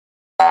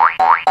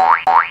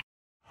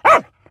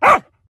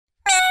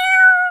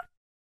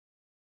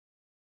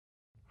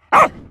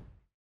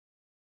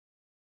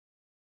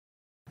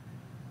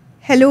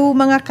Hello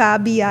mga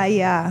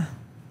kabiyaya.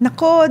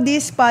 Nako,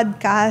 this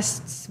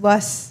podcast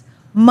was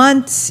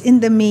months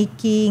in the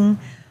making,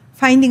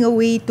 finding a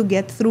way to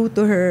get through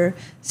to her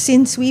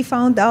since we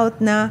found out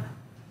na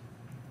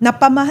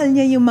napamahal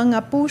niya yung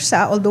mga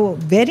pusa, although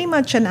very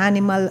much an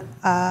animal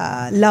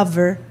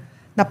lover.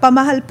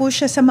 Napamahal po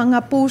siya sa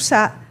mga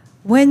pusa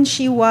when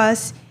she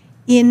was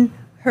in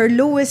her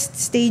lowest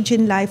stage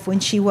in life,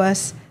 when she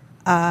was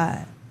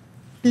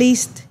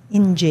placed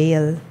in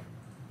jail.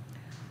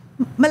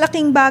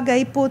 Malaking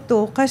bagay po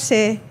to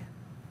kasi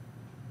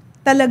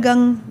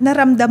talagang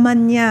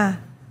naramdaman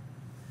niya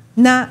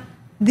na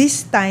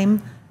this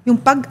time, yung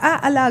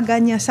pag-aalaga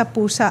niya sa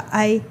pusa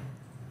ay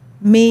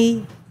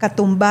may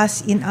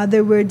katumbas. In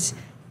other words,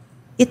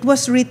 it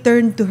was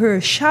returned to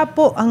her. Siya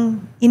po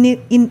ang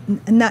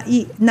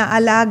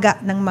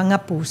naalaga ng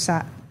mga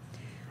pusa.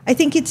 I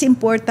think it's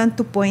important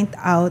to point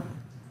out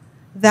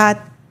that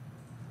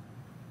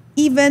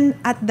even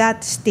at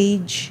that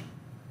stage,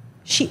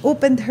 she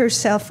opened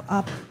herself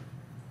up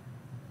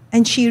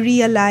and she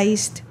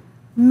realized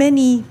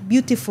many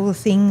beautiful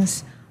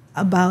things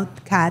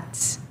about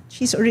cats.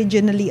 She's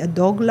originally a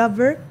dog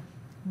lover,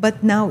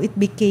 but now it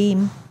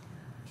became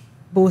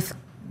both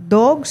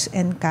dogs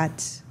and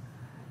cats.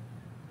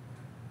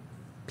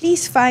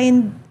 Please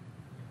find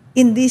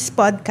in this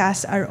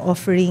podcast our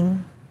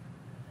offering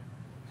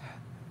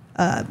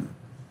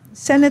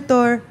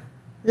Senator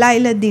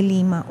Leila de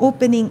Lima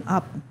opening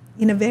up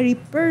in a very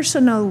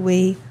personal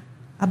way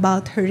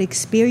about her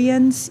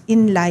experience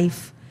in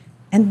life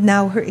and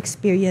now her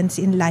experience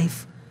in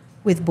life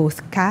with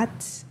both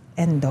cats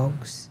and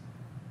dogs.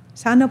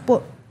 Sana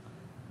po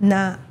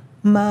na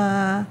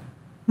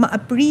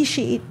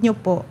ma-appreciate nyo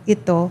po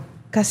ito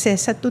kasi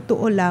sa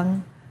totoo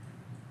lang,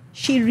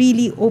 she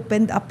really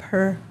opened up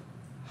her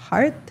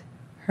heart,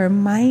 her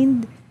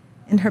mind,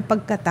 and her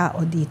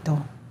pagkatao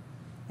dito.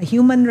 A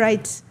human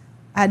rights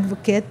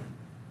advocate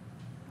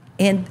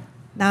and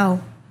now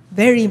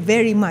very,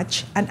 very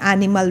much an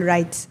animal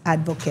rights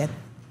advocate.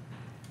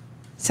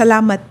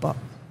 Salamat po.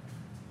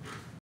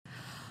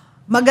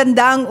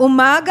 Magandang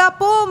umaga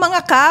po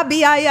mga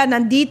kabiyaya.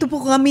 Nandito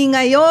po kami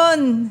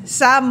ngayon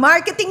sa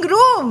marketing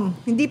room.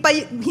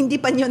 Hindi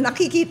pa nyo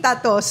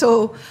nakikita to.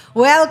 So,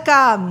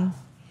 welcome.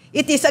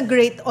 It is a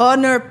great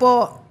honor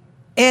po.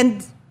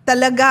 And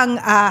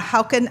talagang,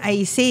 how can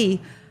I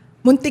say,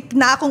 muntik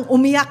na akong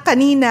umiyak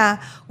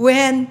kanina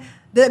when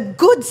the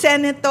good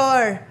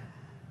Senator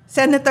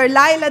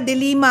Leila de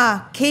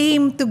Lima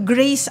came to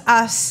grace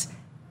us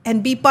and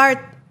be part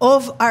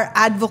of our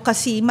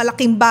advocacy.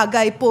 Malaking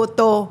bagay po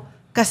to.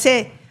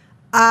 Kasi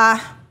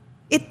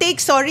it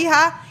takes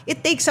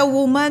a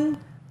woman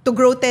to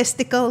grow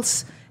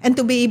testicles and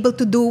to be able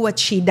to do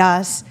what she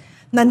does.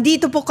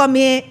 Nandito po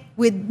kami,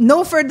 with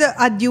no further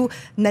ado,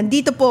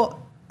 nandito po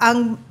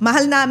ang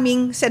mahal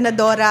naming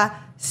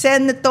senadora,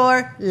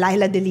 Senator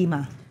Leila de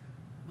Lima.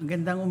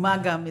 Magandang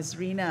umaga, Ms.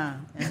 Rina.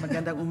 And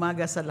magandang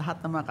umaga sa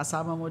lahat ng mga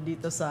kasama mo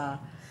dito sa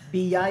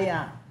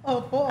Biyaya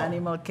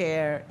Animal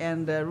Care.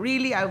 And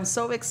really, I'm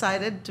so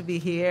excited to be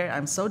here.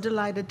 I'm so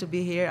delighted to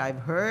be here.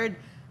 I've heard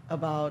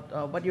about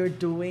what you're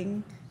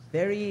doing.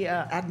 Very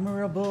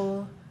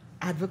admirable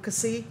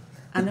advocacy,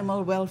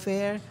 animal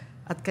welfare.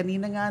 At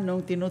kanina nga,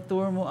 nung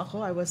tinutour mo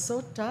ako, I was so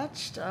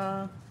touched.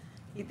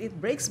 It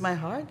breaks my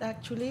heart,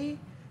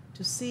 actually,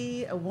 to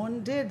see a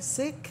wounded,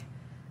 sick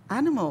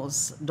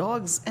animals,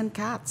 dogs and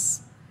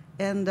cats.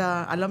 And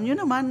alam nyo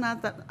naman na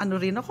ano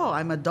rin ako,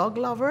 I'm a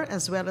dog lover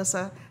as well as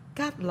a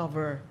cat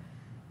lover.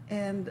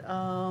 And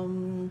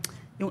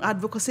yung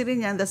advocacy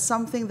rin yan, that's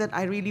something that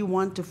I really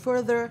want to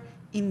further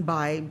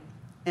imbibe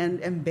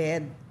and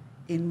embed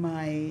in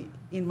my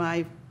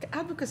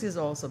advocacies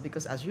also,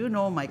 because as you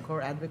know, my core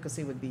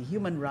advocacy would be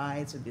human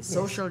rights, would be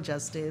social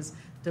justice,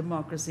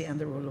 democracy, and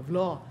the rule of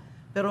law.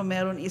 Pero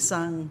meron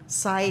isang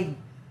side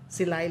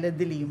si Leila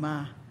de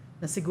Lima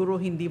na siguro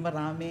hindi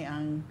marami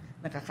ang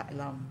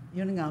nakakaalam.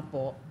 Yun nga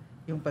po,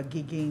 yung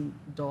pagiging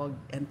dog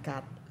and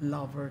cat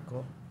lover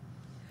ko.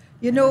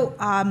 You know,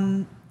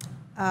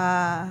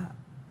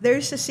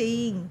 there's a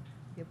saying,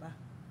 di ba?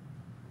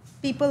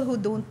 People who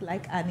don't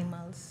like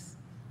animals,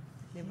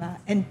 di ba?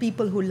 And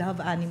people who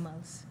love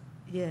animals.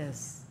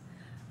 Yes.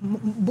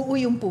 Buo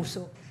yung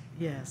puso.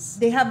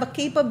 Yes. They have a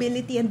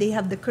capability and they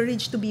have the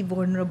courage to be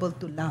vulnerable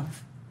to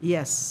love.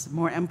 Yes.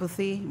 More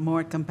empathy,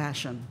 more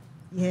compassion.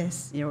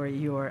 Yes.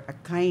 You're a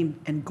kind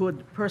and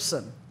good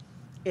person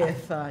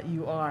if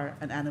you are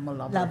an animal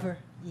lover.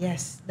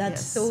 Yes. That's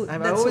yes. so. I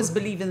always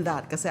believe in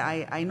that kasi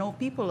I know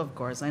people, of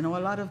course. I know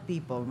a lot of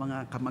people,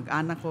 mga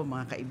kamag-anak ko,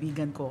 mga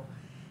kaibigan ko.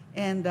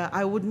 And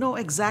I would know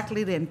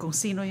exactly din kung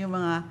sino yung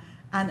mga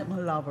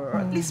animal lover.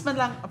 Or at least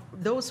man lang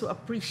those who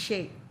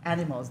appreciate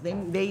animals.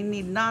 They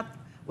need not,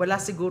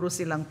 wala siguro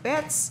silang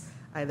pets,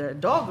 either a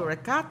dog or a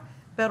cat,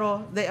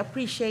 pero they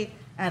appreciate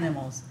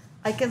animals.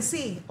 I can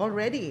see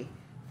already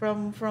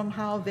from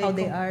how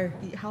they are,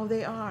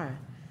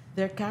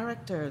 their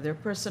character, their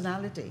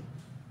personality,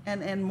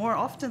 and more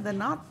often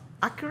than not,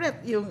 accurate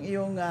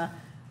yung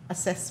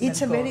assessment.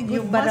 It's a very good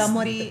you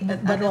must be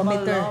an animal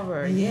barometer.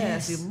 lover.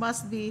 Yes, you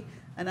must be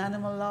an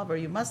animal lover.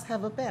 You must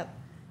have a pet.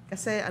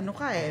 Kasi ano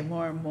ka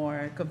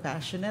more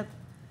compassionate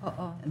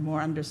and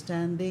more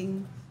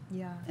understanding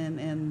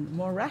and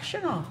more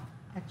rational,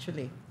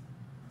 actually.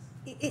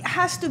 It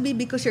has to be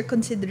because you're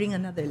considering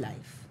another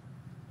life.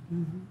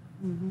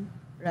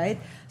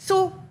 Right?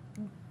 So,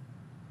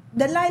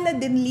 the Leila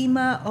de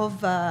Lima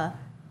of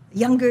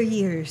younger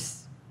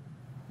years,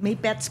 may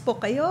pets po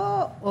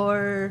kayo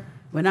or...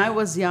 When I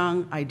was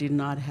young, I did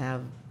not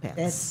have pets.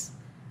 Pets.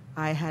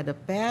 I had a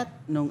pet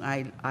nung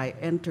I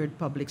entered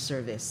public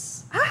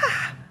service.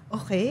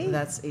 Okay.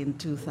 That's in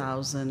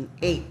 2008.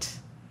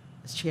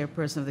 As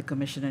chairperson of the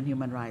Commission on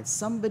Human Rights.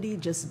 Somebody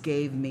just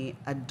gave me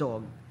a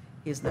dog.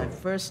 He's my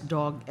first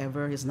dog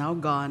ever. He's now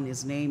gone.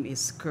 His name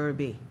is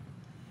Kirby.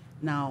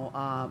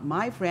 Now,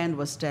 my friend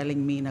was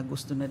telling me na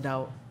gusto na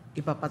daw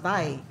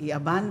ipapatay,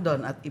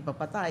 i-abandon at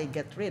ipapatay,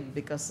 get rid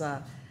because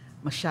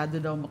masyado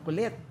daw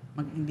makulit.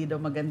 Hindi daw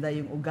maganda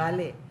yung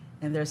ugali.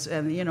 And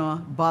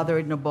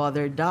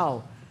bothered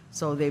daw.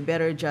 So they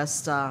better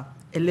just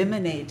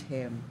eliminate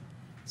him.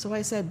 So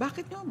I said,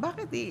 bakit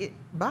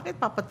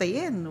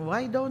papatayin?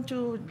 Why don't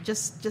you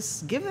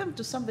just give them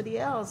to somebody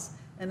else?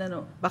 And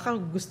baka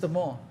gusto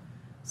mo.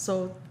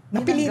 So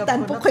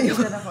napilitan po kayo.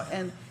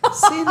 And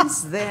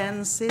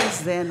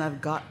since then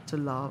I've got to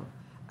love.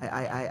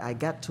 I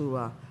got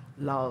to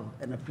love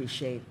and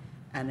appreciate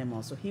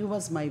animals. So he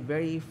was my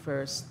very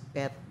first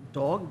pet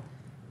dog,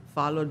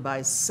 followed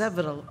by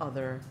several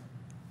other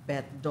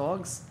pet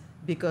dogs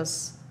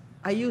because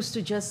I used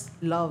to just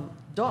love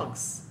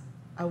dogs.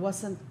 I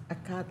wasn't a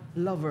cat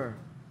lover.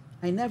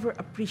 I never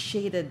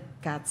appreciated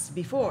cats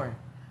before.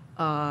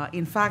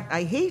 In fact,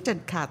 I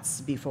hated cats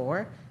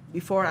before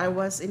I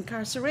was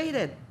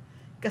incarcerated.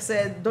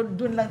 Kasi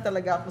dun lang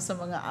talaga ako sa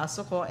mga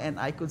aso ko and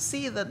I could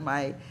see that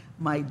my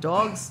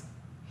dogs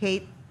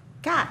hate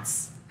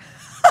cats.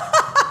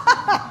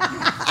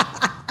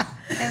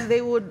 And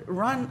they would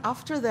run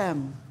after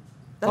them.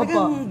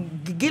 Talagang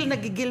gigil na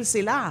gigil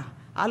sila.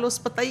 Halos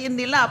patayin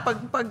nila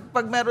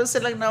pag meron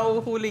silang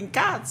nahuhuling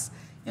cats.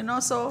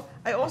 So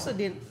I also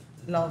didn't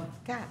love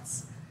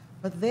cats.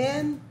 But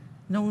then,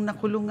 nung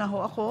nakulong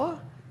ako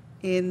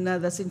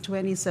that's in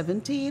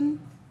 2017,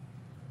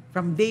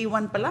 from day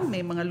one pa lang,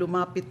 may mga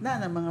lumapit na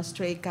mga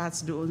stray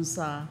cats doon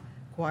sa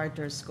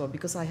quarters ko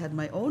because I had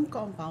my own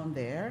compound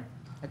there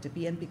at the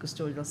PNP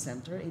Custodial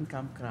Center in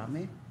Camp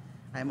Crame.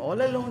 I'm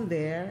all alone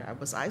there. I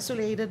was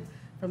isolated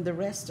from the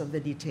rest of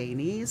the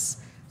detainees.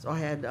 So I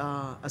had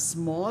a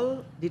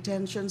small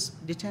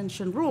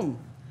detention room.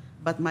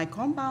 But my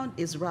compound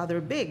is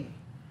rather big.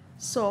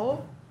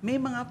 So, may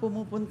mga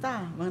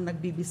pumupunta, mga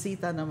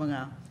nagbibisita na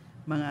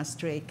mga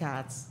stray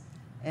cats.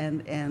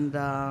 And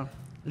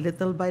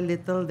little by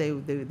little,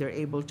 they're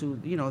able to,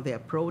 they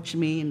approach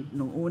me.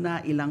 Nung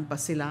una, ilang pa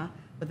sila.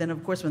 But then,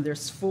 of course, when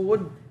there's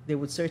food, they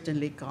would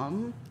certainly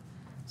come.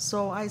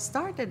 So I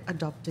started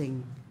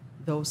adopting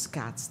those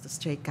cats, the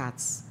stray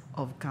cats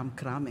of Camp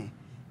Crame.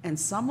 And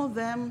some of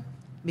them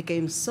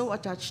became so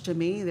attached to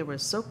me, they were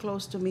so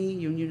close to me,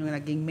 yung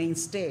naging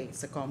mainstay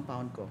sa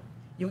compound ko.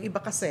 Yung iba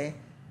kasi,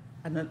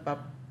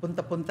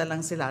 punta-punta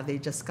lang sila,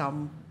 they just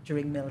come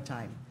during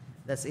mealtime.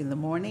 That's in the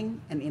morning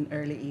and in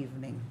early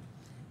evening.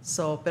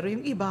 So, pero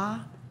yung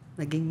iba,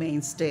 naging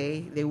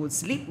mainstay, they would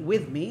sleep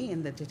with me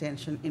in the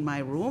detention in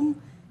my room,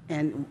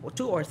 and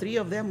 2 or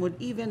 3 of them would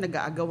even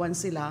nag-aagawan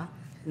sila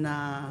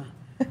na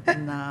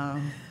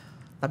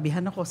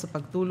tabihan ako sa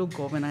pagtulog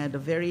ko when I had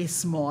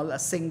a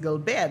single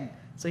bed.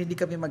 So hindi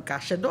kami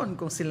magkasya doon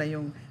kung sila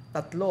yung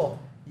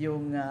tatlo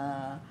yung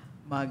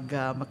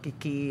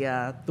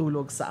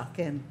makikitulog sa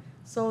akin.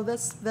 So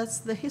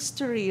that's the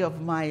history of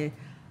my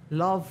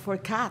love for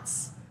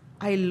cats.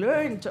 I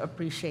learned to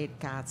appreciate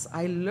cats.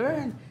 I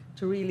learned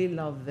to really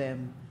love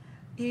them.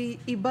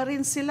 Iba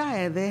rin sila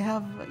eh. They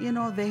have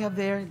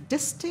their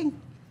distinct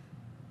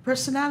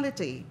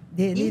personality.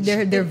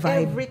 Their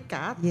vibe. Every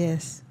cat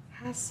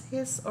has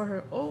his or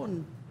her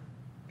own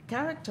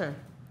character.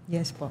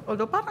 Yes po.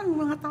 Although parang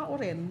mga tao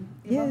rin.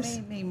 Iba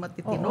may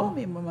matitino, Oo.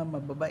 may mga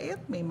mababait,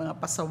 may mga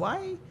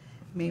pasaway,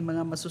 may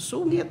mga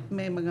masusungit,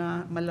 may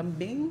mga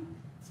malambing.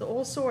 So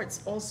all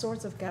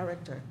sorts of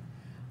character.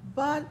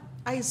 But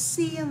I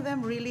see in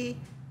them really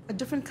a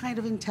different kind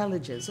of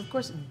intelligence. Of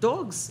course,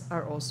 dogs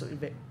are also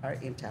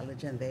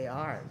intelligent. They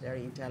are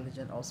very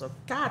intelligent also.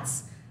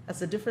 Cats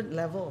has a different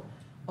level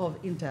of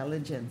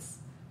intelligence.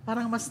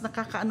 Parang mas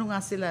nakakaano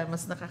nga sila,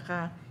 mas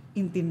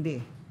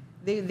nakakaintindi.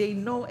 They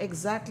know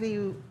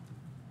exactly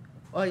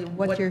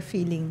what you're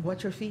feeling.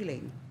 What you're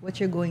feeling. What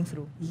you're going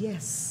through.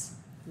 Yes.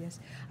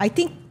 I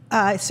think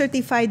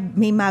certified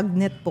may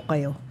magnet po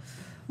kayo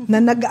na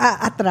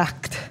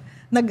nag-a-attract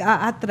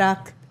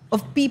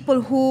of people,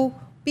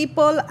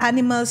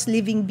 animals,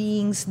 living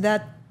beings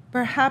that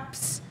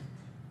perhaps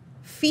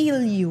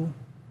feel you.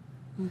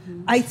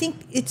 Mm-hmm. I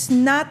think it's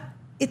not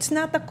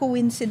a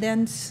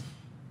coincidence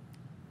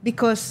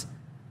because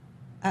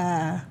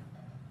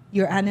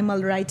your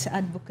animal rights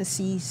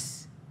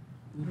advocacies,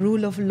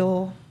 rule of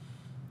law,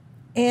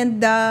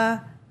 and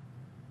that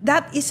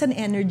is an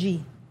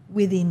energy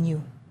within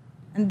you.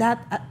 And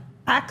that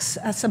acts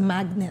as a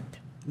magnet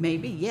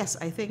Maybe, yes.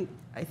 I think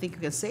you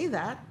can say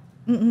that.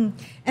 Mm-mm.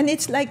 And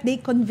it's like they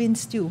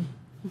convinced you.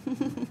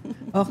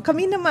 Oh,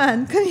 kami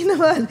naman.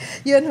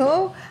 You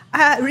know,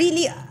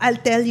 really,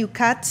 I'll tell you,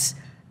 cats,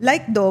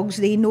 like dogs,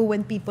 they know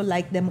when people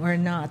like them or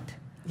not.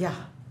 Yeah,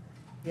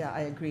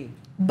 I agree.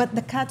 But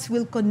the cats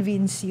will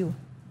convince you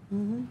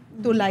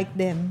to like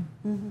them.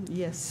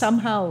 Yes.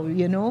 Somehow,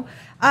 you know.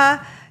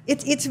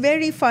 It's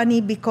very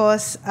funny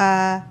because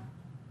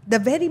the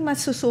very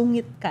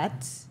masusungit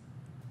cats,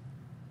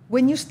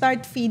 when you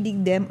start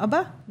feeding them,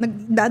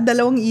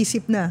 nagdadalawang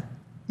isip na.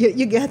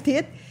 You get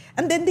it?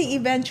 And then they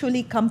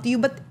eventually come to you,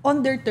 but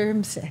on their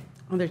terms.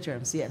 On their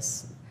terms,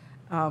 yes.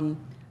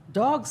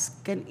 Dogs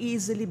can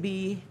easily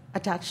be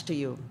attached to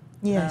you.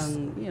 Yes.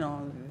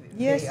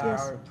 They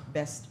are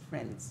best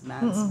friends,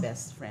 man's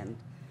best friend.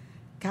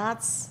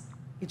 Cats,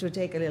 it would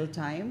take a little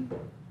time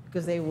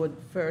because they would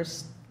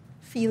first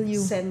Feel you.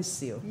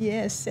 sense you.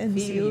 Yes, sense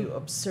Feel you,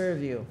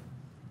 observe you.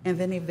 And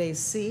then if they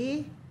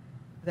see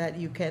that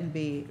you can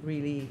be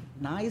really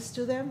nice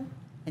to them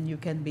and you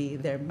can be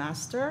their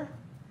master,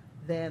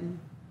 then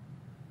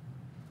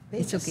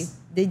It's okay.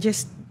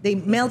 They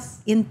melt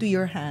into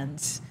your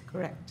hands.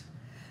 Correct.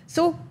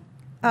 So,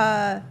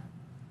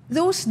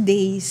 those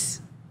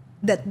days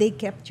that they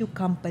kept you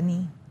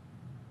company,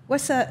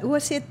 was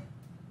it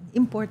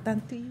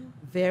important to you?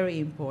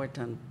 Very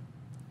important.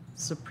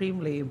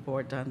 Supremely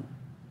important.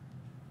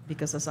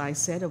 Because as I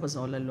said, I was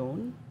all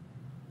alone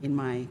in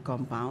my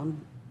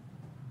compound.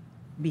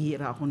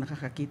 Bihira akong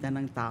nakakakita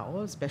ng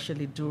tao,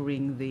 especially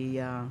during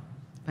the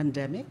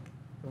pandemic.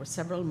 There were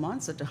several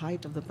months at the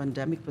height of the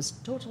pandemic. It was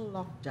total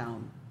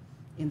lockdown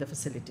in the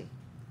facility.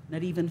 Not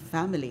even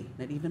family,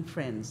 not even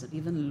friends, not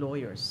even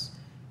lawyers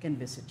can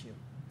visit you.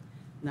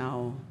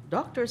 Now,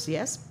 doctors,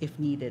 yes, if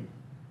needed,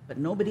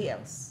 but nobody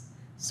else.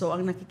 So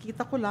ang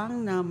nakikita ko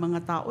lang na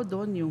mga tao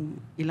doon,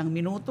 yung ilang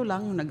minuto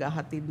lang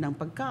naghahatid ng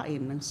pagkain,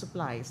 ng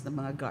supplies, ng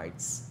mga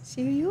guards.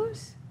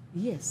 Serious?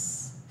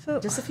 Yes. So,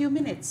 Just a few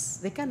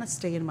minutes. They cannot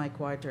stay in my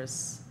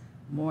quarters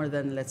more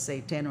than, let's say,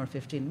 10 or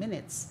 15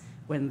 minutes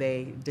when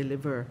they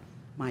deliver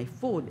my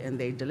food. And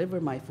they deliver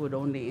my food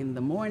only in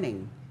the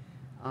morning.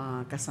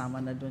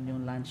 Kasama na doon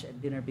yung lunch and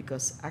dinner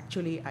because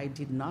actually I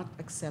did not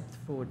accept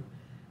food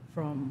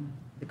from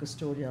the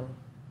custodial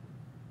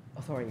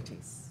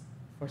authorities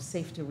for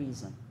safety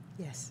reason.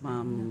 yes.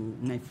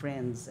 My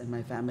friends and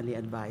my family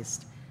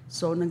advised.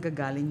 So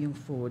nanggagaling yung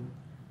food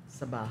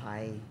sa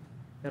bahay.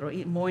 Pero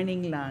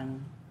morning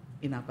lang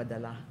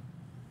pinapadala.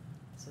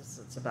 So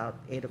it's about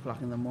 8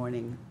 o'clock in the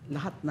morning.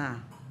 Lahat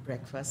na,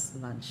 breakfast,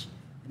 lunch,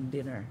 and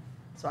dinner.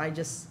 So I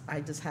just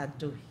had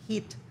to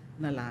heat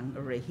na lang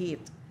or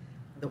reheat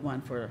the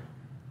one for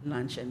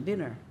lunch and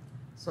dinner.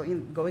 So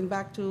going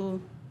back to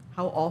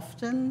how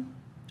often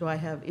do I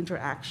have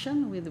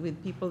interaction with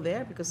people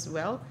there? Because,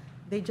 well,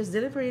 they just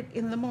deliver it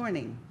in the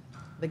morning.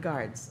 The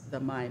guards,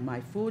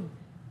 my food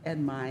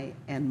and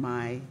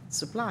my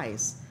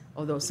supplies.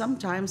 Although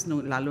sometimes,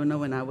 lalo na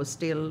when I was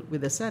still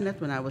with the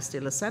Senate, when I was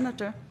still a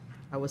senator,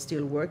 I was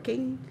still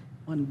working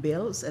on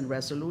bills and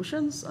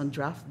resolutions, on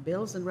draft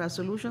bills and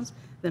resolutions.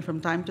 Then from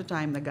time to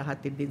time,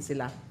 naghahatid din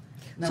sila.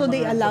 So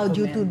they allowed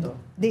you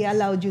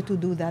to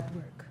do that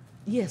work.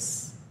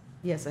 Yes,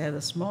 I had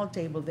a small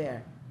table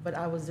there, but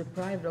I was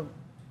deprived of,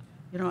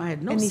 I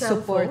had no Any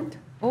cell support? phone.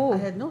 Oh. I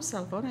had no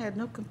cell phone. I had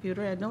no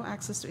computer. I had no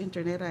access to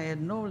internet. I had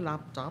no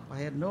laptop. I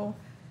had no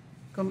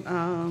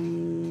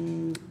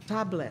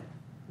tablet.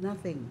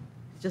 Nothing.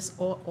 Just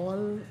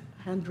all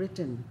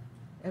handwritten.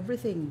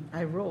 Everything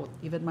I wrote,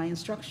 even my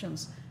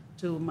instructions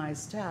to my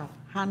staff,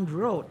 hand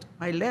wrote.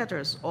 My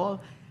letters, all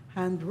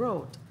hand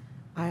wrote.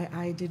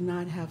 I did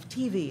not have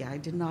TV. I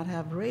did not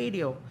have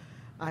radio.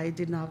 I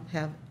did not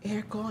have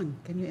aircon.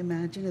 Can you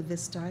imagine at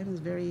this time? It's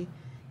very,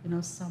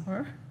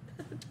 summer.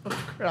 Don't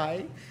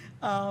cry.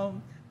 I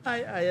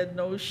had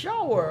no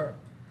shower.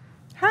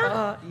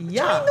 Huh?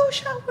 Yeah. No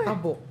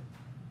shower.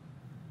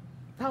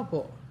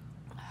 Tabo.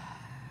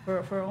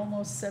 For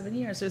almost 7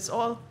 years. So it's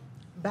all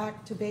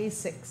back to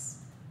basics.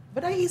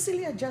 But I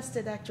easily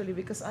adjusted actually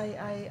because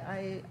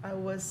I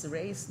was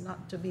raised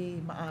not to be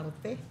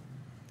maarte.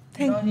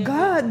 Thank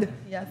God.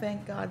 Yeah,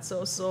 thank God.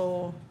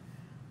 So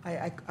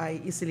I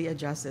easily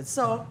adjusted.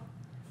 So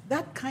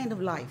that kind of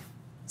life,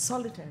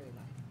 solitary life.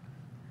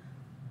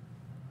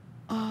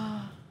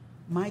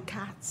 My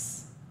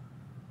cats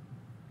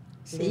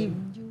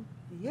Saved you.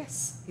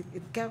 Yes,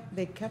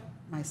 they kept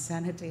my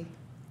sanity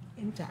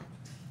intact.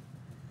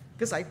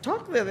 Because I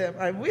talk to them,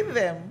 I'm with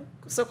them.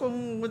 So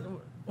kung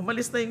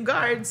umalis na yung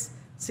guards,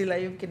 sila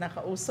yung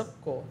kinakausap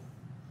ko.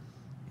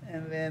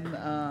 And then,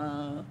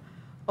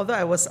 although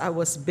I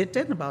was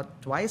bitten about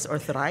twice or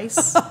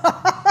thrice,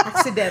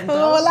 accidental.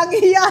 Walang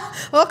hiya.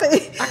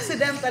 Okay.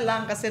 Accidental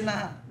lang kasi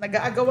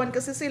nag-aagawan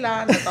kasi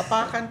sila,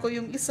 natapakan ko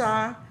yung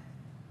isa.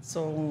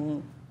 So,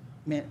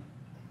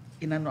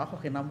 inano ako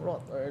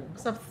kinamrot or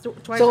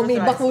twice So or may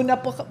thrice. bakuna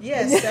po.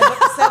 Yes,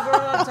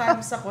 several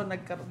times ako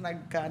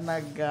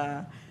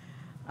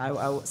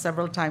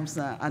several times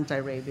na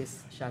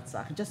anti-rabies shot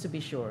sa akin, just to be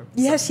sure.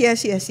 Yes.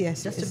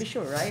 Just to be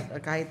sure, right?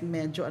 Kahit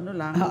medyo ano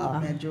lang,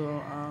 medyo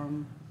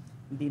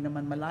hindi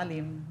naman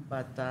malalim,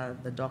 but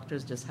the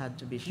doctors just had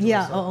to be sure.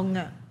 Yeah, So, oo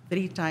nga.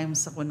 3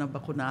 times ako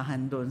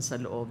nabakunahan doon sa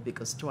loob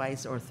because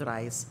twice or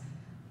thrice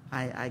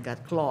I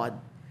got clawed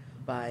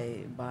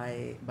by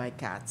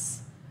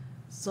cats.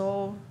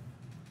 So,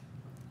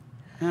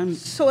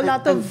 So a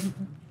lot of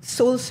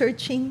soul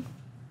searching.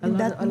 a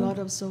lot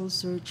of soul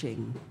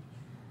searching.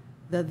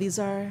 That these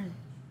are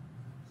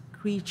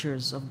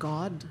creatures of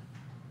God.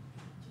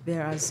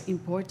 They're as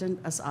important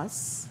as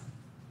us.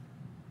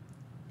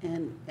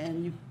 And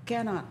you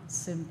cannot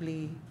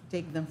simply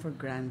take them for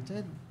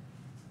granted.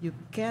 You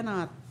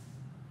cannot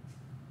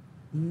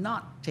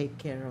not take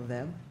care of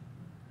them.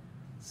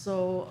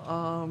 So,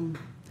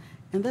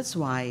 and that's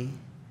why,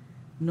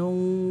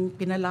 nung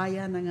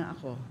pinalaya na nga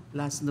ako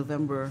last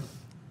November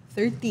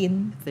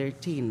 13.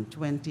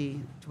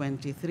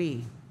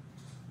 2023,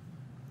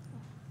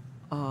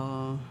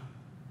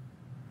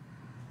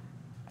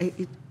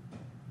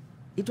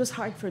 it was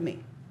hard for me.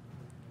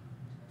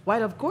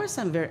 While of course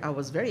I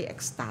was very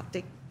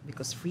ecstatic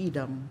because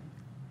freedom,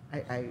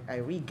 I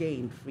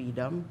regained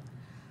freedom,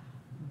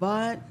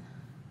 but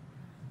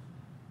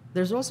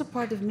there's also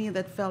part of me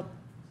that felt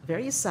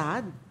very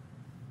sad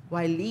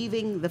while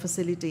leaving the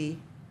facility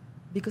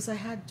because I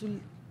had to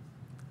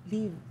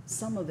leave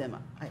some of them.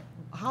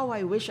 How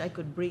I wish I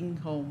could bring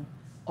home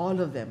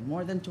all of them,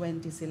 more than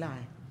 20 sila.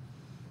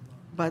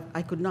 But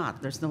I could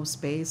not. There's no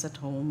space at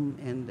home,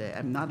 and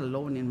I'm not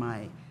alone in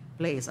my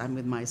place. I'm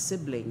with my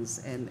siblings,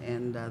 and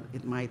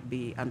it might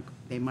be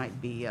they might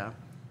be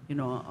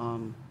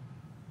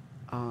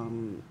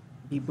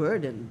be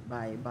burdened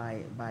by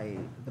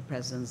the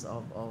presence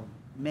of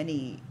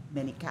many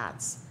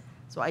cats.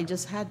 So I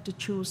just had to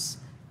choose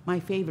my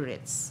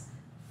favorites,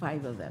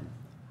 5 of them.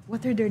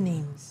 What are their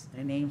names?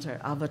 Their names are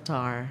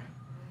Avatar,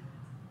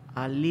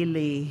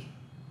 Lily,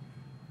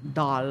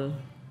 Doll,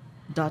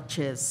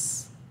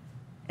 Duchess,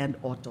 and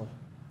Otto.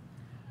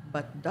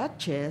 But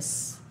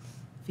Duchess,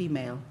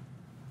 female,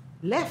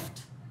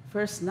 left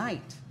first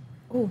night.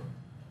 Oh,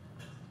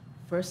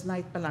 First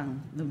night pa lang,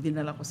 nung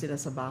dinala ko sila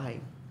sa bahay.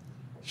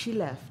 She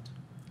left,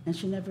 and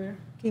she never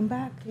came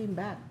back. came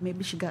back.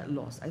 Maybe she got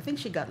lost. I think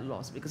she got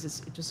lost because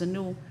it was a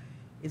new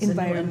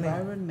Environment.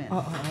 environment.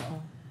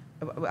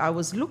 I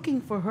was looking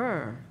for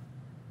her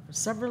for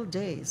several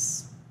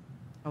days.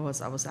 I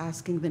was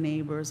asking the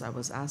neighbors. I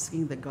was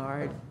asking the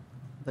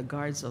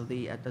guards of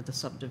the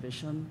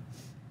subdivision.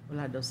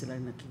 Wala daw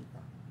silang nakita.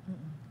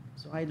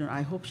 So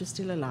I hope she's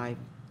still alive.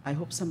 I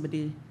hope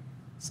somebody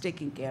is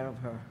taking care of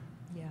her.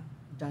 Yeah.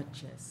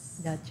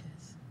 Duchess.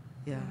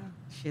 Yeah.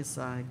 She's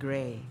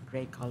gray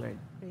colored.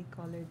 Gray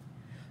colored.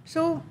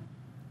 So,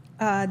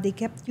 they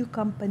kept you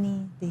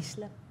company. They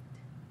slept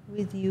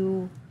with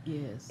you.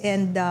 Yes.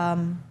 And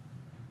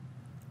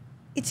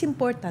it's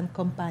important,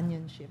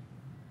 companionship.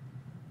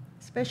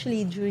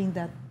 Especially during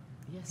that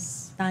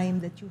Yes. time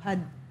that you had,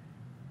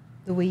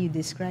 the way you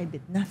describe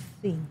it,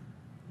 nothing.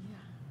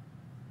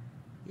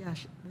 Yeah.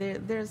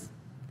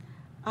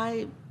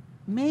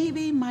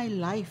 Maybe my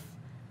life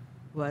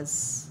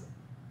was,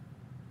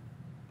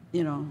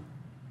 the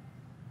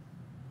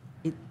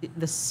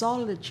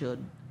solitude,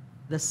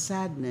 the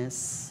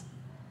sadness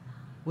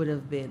would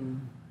have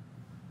been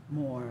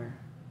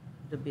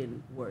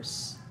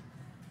worse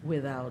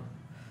without,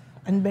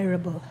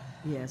 Unbearable.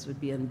 yes, would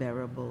be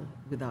unbearable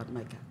without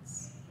my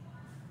cats.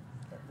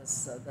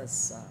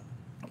 That's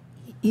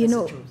You the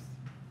know, truth.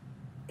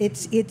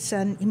 it's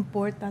an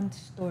important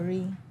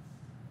story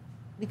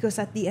because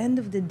at the end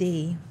of the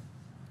day,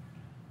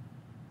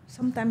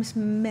 sometimes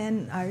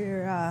men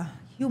are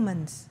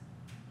humans.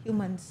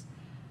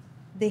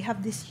 They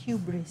have this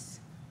hubris.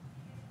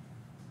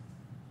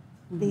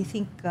 They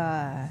think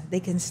they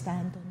can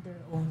stand on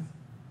their own.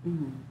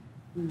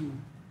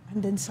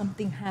 And then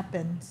something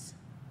happens.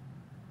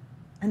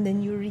 And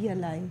then you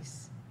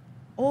realize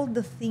all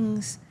the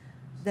things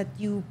that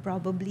you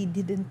probably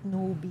didn't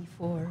know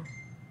before.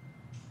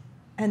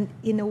 And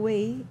in a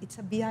way, it's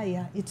a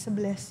biyaya, it's a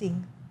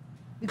blessing.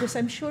 Because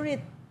I'm sure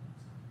it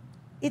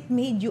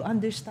made you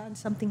understand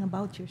something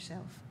about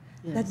yourself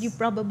that you Yes.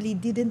 probably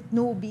didn't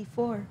know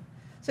before.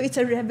 So it's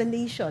a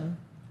revelation.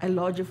 I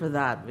laud you for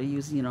that. We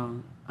use,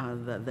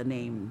 the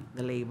name,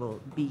 the label,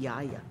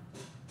 biyaya.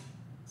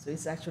 So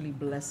it's actually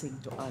blessing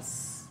to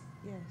us,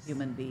 Yes.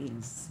 human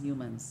beings,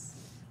 humans,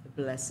 a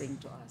blessing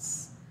to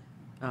us,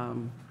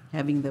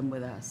 having them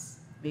with us.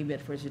 Maybe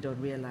at first you don't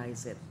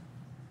realize it,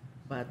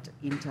 but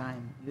in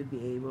time you'll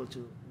be able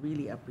to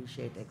really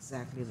appreciate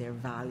exactly their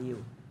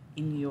value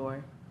in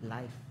your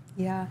life.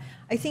 Yeah.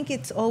 I think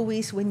it's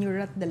always when you're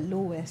at the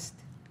lowest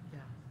Yeah.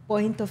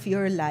 point of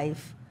your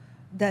life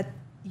that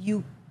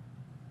you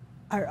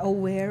are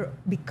aware,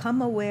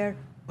 become aware,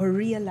 or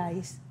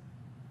realize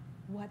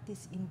what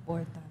is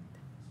important.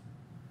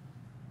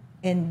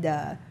 And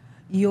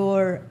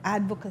your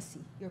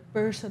advocacy, your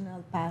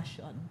personal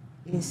passion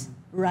is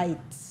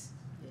rights.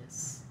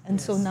 Yes.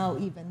 And so Yes. now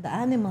even the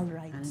animal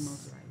rights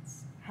Animals' rights.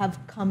 have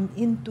come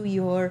into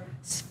your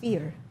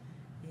sphere?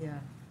 Yeah.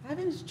 I've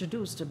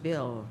introduced a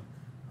bill,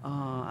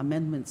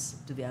 amendments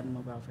to the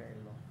animal welfare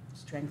law,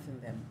 strengthen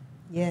them.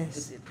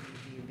 Yes.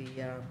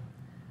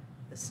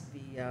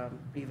 The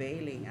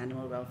prevailing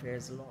animal welfare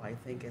law, I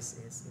think,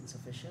 is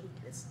insufficient.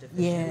 It's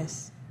deficient.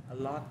 Yes. A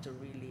lot to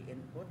really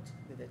input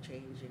with the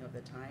changing of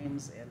the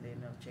times and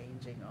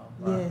changing of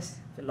Yes.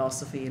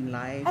 philosophy in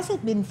life. Has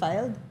it been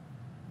filed?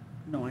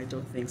 No, I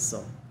don't think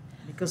so.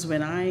 Because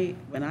when I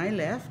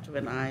left,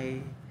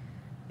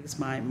 because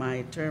my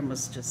term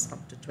was just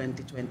up to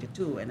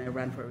 2022, and I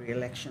ran for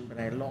re-election, but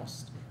I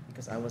lost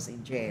because I was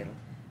in jail.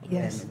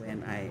 Yes.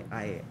 When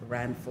I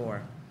ran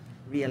for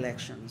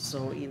re-election.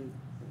 So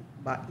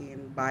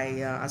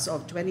as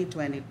of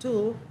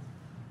 2022,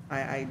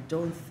 I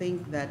don't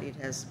think that it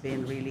has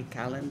been really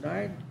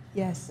calendared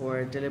Yes.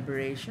 for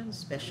deliberation,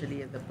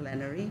 especially at the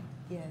plenary.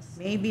 Yes.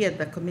 Maybe at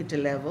the committee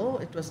level,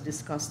 it was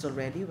discussed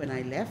already when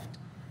I left,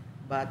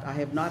 but I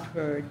have not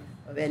heard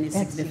of any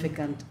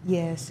significant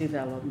Yes.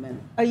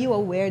 development. Are you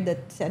aware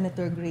that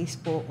Senator Grace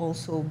Poe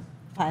also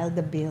filed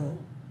a bill?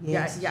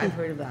 Yes. Yeah, I've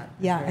heard of that.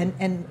 Yeah, I've heard.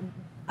 and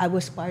I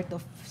was part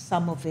of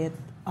some of it.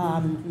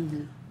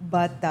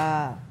 But,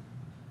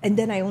 and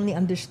then I only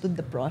understood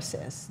the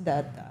process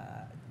that,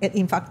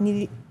 in fact,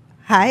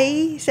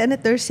 hi,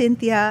 Senator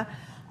Cynthia,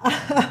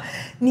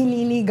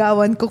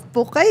 nililigawan ko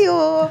po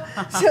kayo.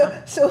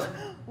 So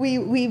we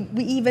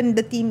even,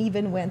 the team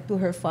even went to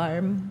her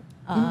farm,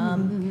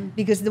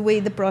 because the way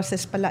the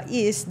process pala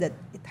is that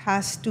it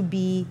has to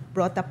be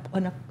brought up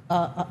on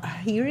a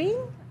hearing.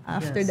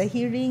 After Yes. the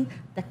hearing,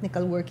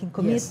 technical working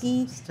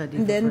committee, Yes, study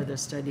and for then further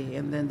study,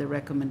 and then the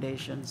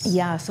recommendations.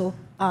 yeah. So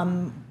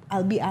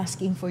I'll be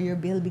asking for your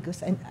bill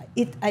because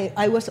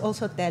I was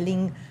also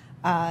telling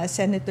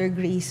Senator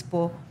Grace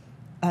po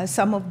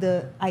some of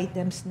the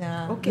items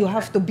na Okay. you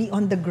have to be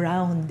on the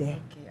ground. Eh.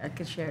 Okay, I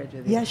can share it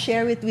with you. Yeah,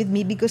 share it with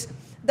me because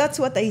that's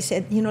what I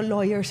said. You know,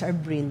 lawyers are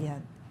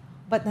brilliant,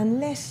 but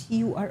unless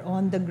you are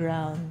on the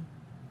ground,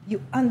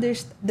 you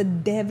understand the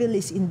devil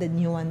is in the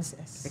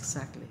nuances.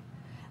 Exactly.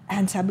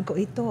 And sabi ko,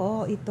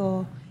 ito.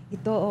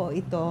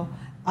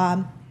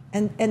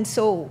 And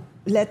so,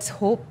 let's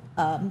hope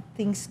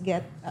things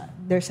get,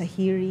 there's a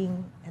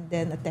hearing, and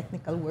then a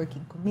technical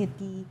working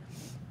committee,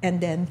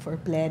 and then for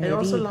plenary.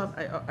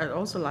 I'd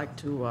also like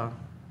to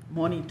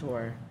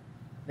monitor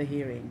the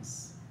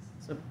hearings.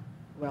 So,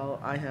 well,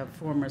 I have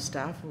former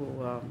staff who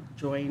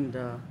joined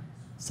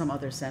some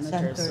other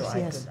senators, so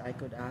yes. I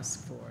could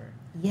ask for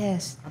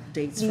Yes.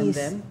 updates Please. from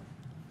them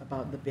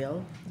about the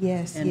bill.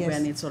 Yes, And yes.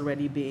 when it's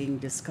already being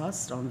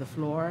discussed on the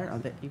floor,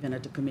 even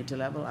at the committee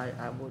level, I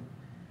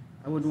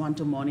would want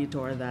to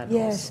monitor that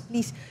Yes, also.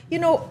 please. You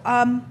know,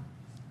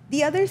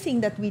 the other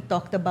thing that we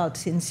talked about,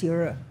 since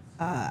you're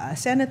a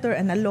senator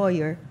and a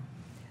lawyer,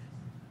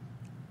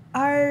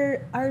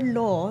 our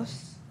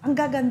laws, ang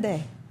gaganda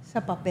eh, sa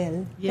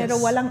papel, Yes. pero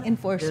walang There's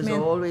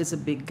enforcement. always a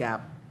big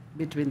gap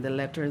between the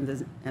letter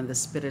and the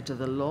spirit of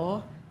the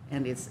law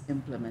and its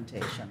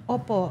implementation.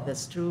 Opo.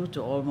 That's true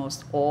to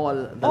almost all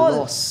the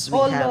All- laws we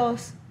all have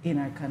laws. in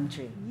our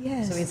country.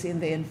 Yes. So it's in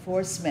the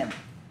enforcement.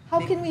 How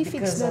can we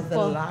fix because that of the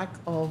po? lack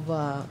of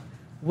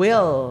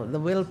the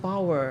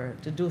willpower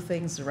to do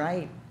things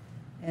right,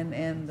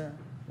 and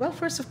well,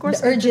 first of course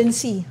The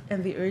urgency.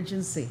 and the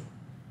urgency.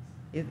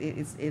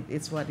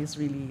 It's what is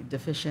really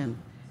deficient.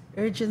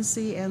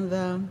 Urgency and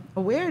the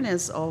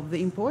awareness of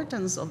the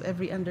importance of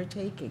every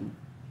undertaking.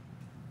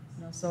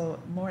 So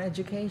more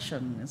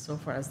education, so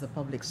far as the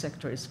public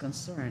sector is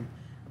concerned,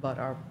 about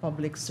our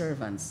public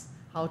servants,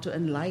 how to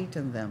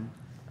enlighten them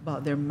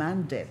about their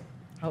mandate,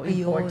 how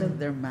Ayun. important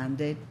their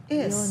mandate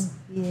is.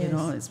 Ayun, yes. You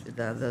know, it's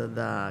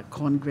the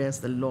Congress,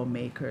 the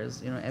lawmakers,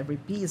 every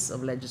piece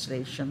of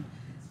legislation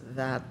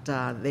that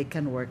they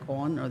can work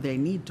on or they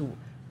need to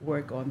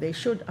work on, they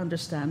should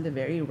understand the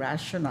very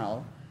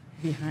rationale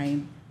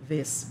behind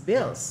these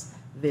bills,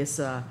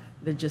 this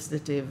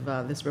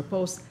this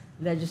proposed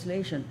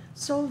legislation,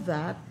 so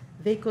that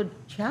they could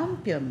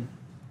champion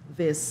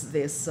these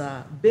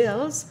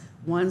bills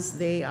once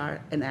they are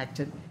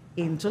enacted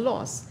into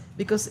laws.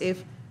 Because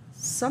if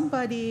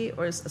somebody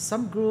or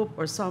some group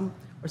or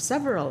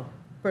several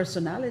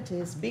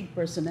personalities, big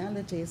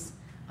personalities,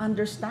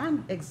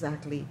 understand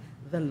exactly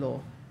the law,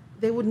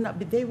 they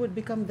would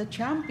become the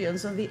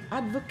champions and the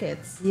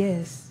advocates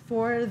Yes.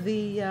 for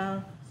the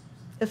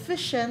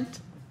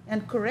efficient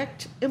and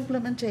correct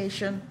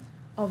implementation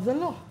of the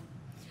law.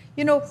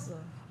 You know,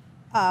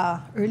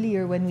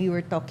 earlier when we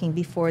were talking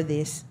before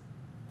this,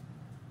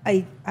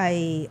 I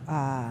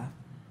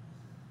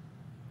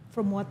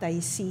from what I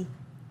see,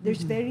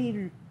 there's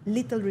very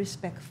little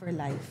respect for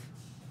life.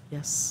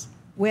 Yes.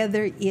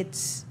 Whether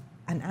it's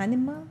an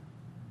animal,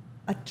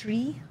 a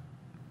tree,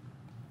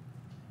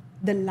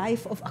 the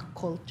life of a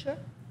culture,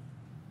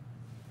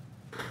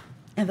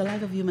 And the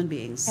life of human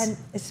beings. and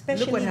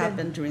especially Look what the-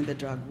 happened during the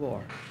drug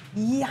war.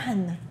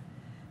 Yan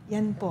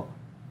po.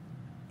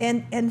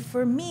 And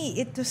for me,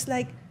 it was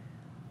like,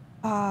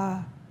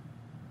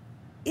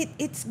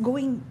 it's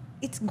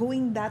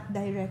going that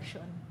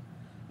direction.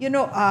 You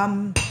know,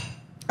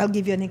 I'll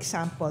give you an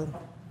example.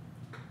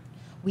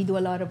 We do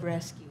a lot of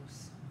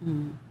rescues.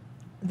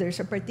 There's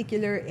a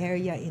particular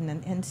area in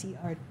an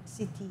NCR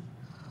city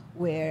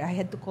where I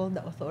had to call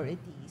the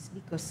authorities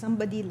because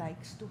somebody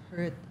likes to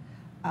hurt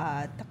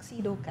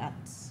tuxedo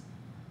cats.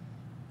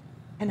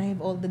 And I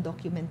have all the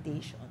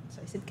documentation.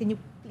 So I said, can you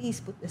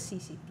please put the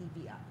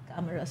CCTV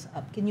cameras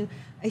up?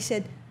 I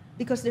said,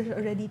 because there's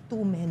already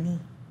too many.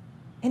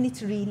 And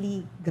it's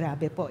really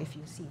grabe po if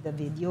you see the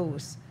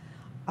videos.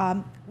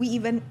 We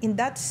even, in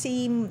that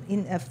same,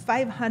 in a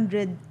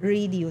 500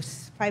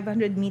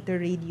 meter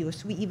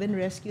radius, we even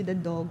rescued a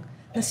dog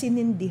na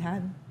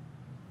sinindihan.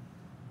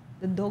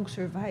 The dog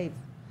survived.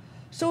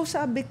 So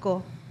sabi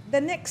ko,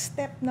 the next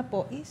step na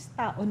po is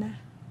tao na.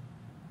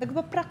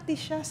 Nagpa-practice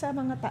siya sa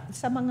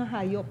mga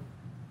hayop.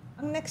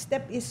 Ang next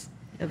step is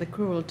the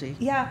cruelty.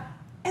 Yeah.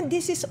 And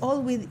this is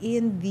all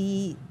within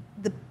the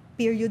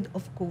period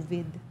of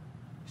COVID.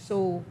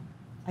 So,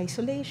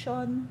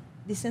 isolation,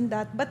 this and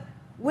that. But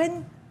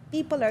when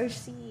people are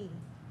seeing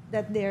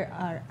that there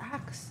are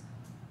acts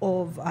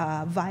of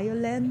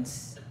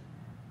violence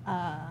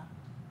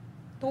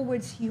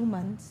towards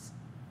humans,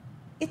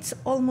 it's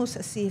almost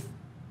as if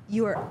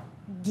you're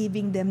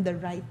giving them the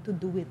right to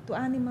do it to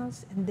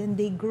animals, and then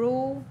they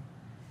grow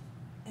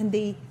and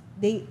they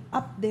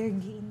up their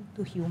game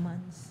to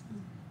humans.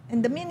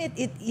 And the minute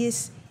it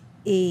is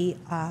a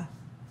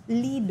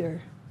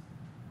leader,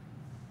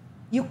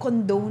 you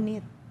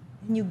condone it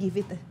and you give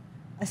it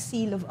a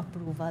seal of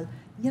approval.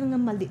 Yan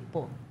ang mali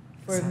po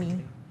for me.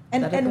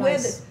 And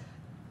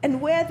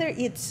whether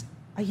it's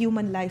a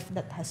human life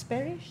that has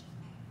perished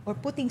or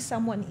putting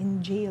someone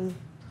in jail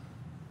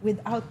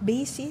without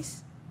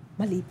basis,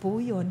 mali po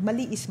yun.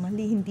 Mali is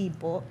mali, hindi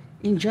po.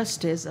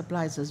 Injustice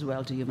applies as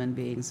well to human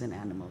beings and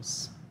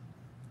animals.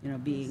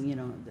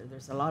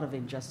 There's a lot of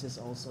injustice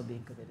also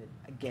being committed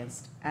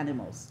against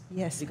animals.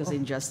 Yes. Because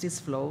injustice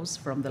flows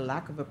from the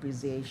lack of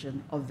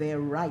appreciation of their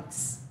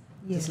rights.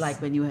 Yes. It's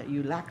like when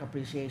you lack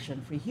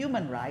appreciation for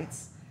human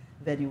rights,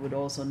 then you would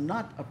also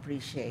not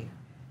appreciate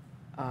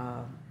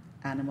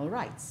animal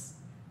rights.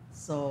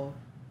 So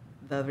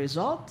the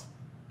result,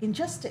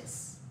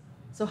 injustice.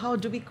 So how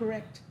do we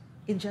correct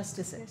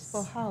injustices?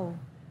 So how?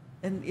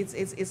 And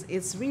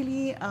it's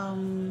really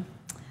the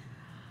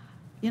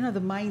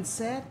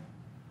mindset.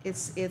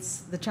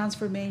 It's the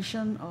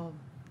transformation of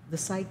the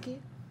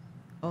psyche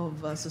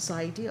of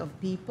society, of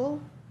people.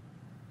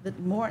 That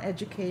more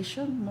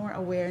education, more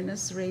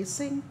awareness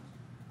raising,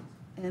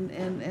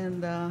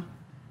 and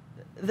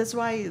that's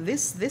why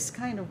this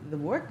kind of the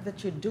work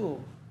that you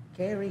do,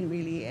 caring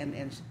really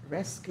and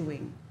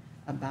rescuing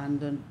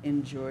abandoned,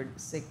 injured,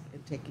 sick,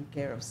 and taking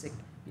care of sick,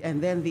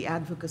 and then the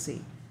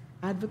advocacy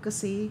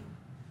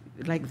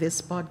like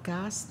this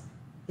podcast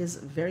is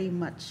very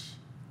much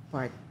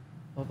part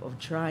of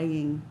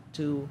trying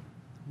to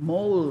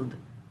mold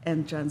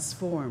and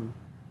transform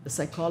the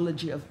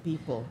psychology of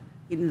people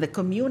in the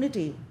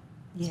community.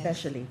 Yes.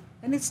 Especially.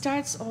 And it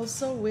starts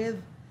also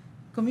with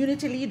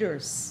community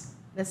leaders.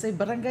 Let's say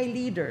barangay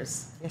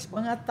leaders, yes,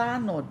 mga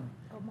tanod,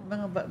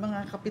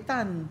 mga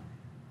kapitan,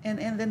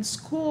 and then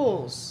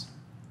schools.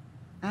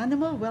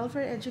 Animal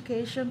welfare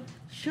education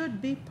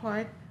should be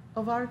part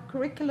of our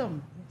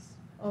curriculum. Yes.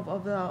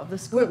 Of the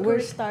school.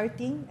 We're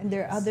starting, and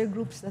there are other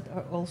groups that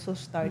are also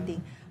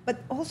starting. But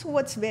also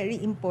what's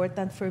very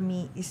important for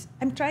me is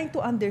I'm trying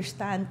to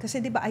understand, kasi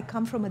di ba I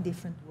come from a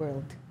different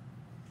world.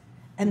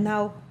 And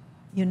now,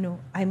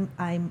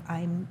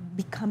 I'm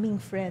becoming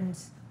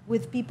friends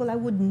with people I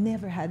would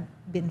never have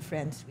been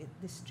friends with.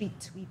 The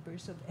street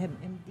sweepers of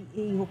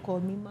MMDA who call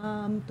me,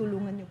 Ma'am,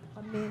 tulungan niyo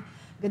po kami,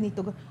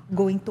 ganito,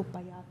 going to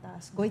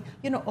payatas,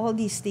 all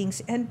these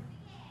things. And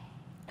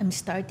I'm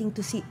starting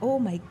to see, oh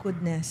my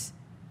goodness,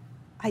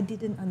 I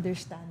didn't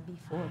understand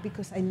before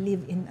because I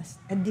live in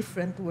a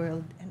different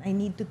world and I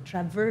need to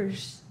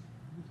traverse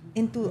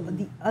into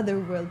the other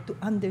world to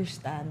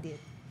understand it.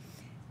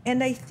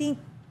 And I think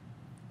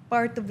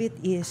part of it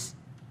is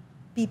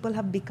people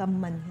have become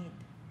manhid,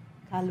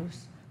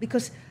 callous,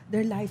 because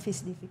their life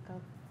is difficult.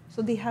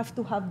 So they have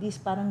to have these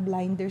parang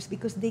blinders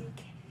because it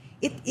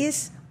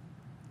is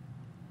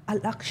a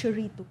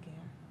luxury to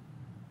care.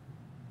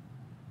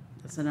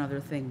 That's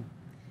another thing.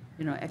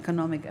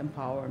 Economic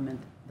empowerment.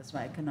 That's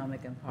why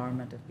economic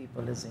empowerment of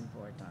people is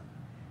important.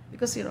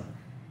 Because,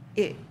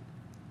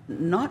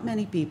 not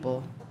many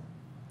people,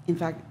 in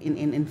fact,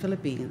 in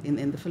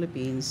the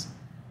Philippines,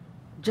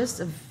 just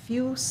a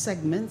few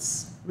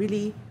segments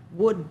really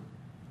would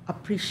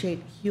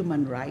appreciate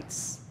human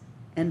rights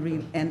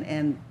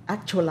and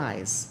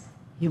actualize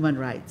human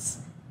rights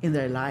in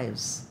their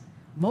lives.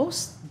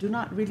 Most do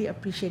not really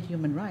appreciate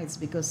human rights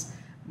because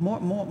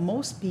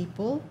most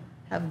people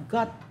have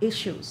got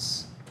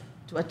issues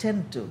to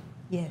attend to.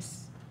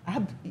 Yes, I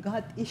have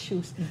got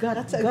issues.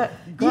 Got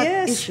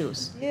yes,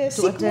 issues yes,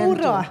 to attend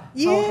to.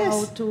 Yes.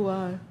 How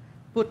to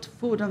put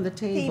food on the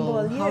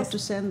table, how yes. to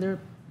send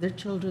their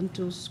children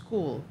to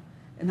school,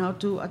 and how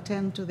to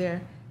attend to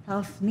their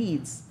health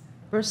needs,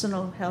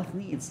 personal health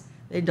needs.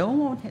 They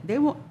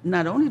won't.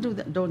 Not only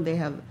don't they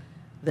have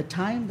the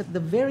time, but the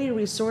very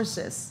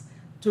resources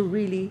to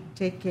really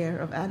take care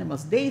of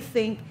animals. They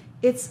think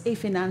it's a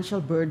financial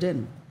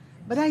burden.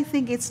 But I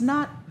think it's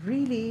not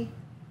really,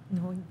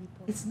 No, hindi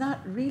po. it's not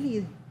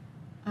really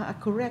a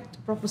correct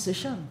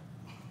proposition.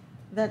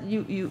 That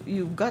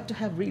you've got to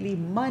have really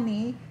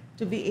money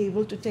to be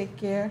able to take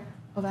care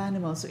of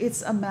animals. So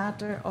it's a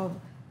matter of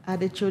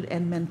attitude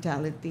and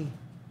mentality.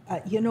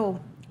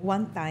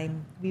 One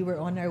time we were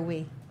on our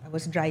way. I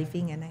was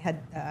driving and I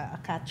had a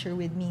catcher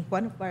with me,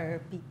 one of our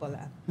people.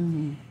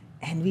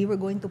 And we were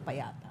going to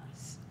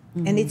Payatas.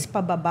 And it's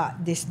pababa.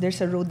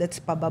 There's a road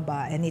that's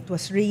pababa. And it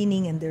was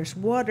raining and there's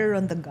water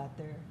on the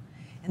gutter.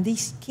 And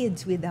these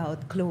kids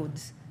without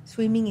clothes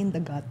swimming in the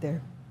gutter.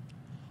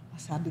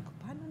 Sabi ko,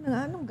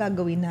 anong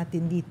gagawin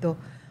natin dito?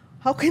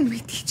 How can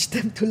we teach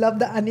them to love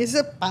the animals?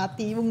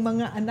 Pati yung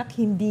mga anak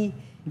hindi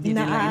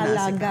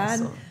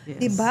inaalagan. Yes.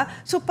 Diba?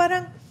 So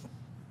parang,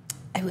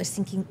 I was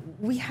thinking,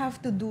 we have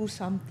to do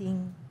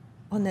something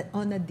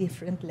on a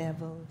different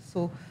level.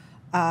 So,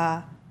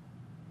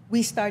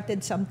 we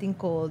started something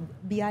called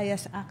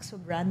Biyaya's Acts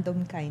of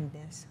Random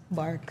Kindness,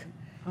 BARK.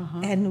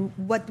 And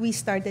what we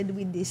started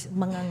with is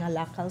mga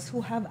ngalakals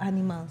who have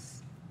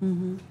animals.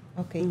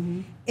 Okay?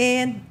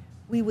 And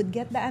we would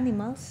get the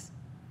animals,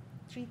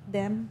 treat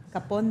them,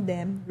 kapon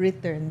them,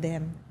 return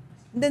them.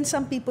 And then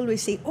some people will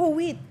say, oh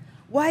wait,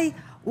 why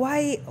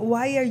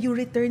are you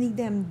returning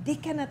them? They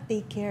cannot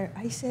take care.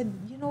 I said,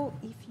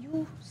 if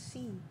you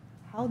see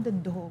how the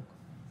dog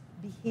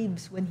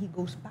behaves when he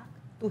goes back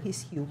to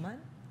his human,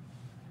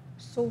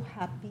 so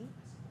happy,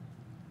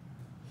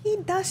 he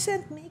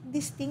doesn't make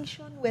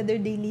distinction whether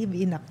they live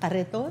in a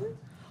carreton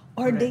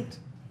or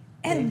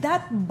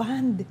that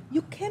bond,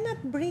 you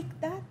cannot break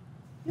that.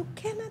 You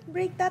cannot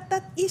break that.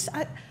 That is,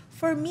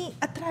 for me,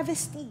 a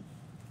travesty.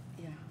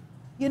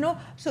 Yeah.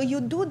 So you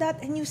do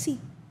that and you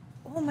see,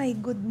 oh my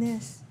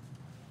goodness,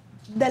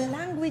 the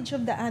language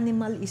of the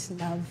animal is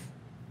love.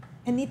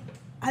 And it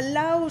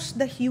allows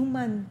the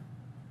human,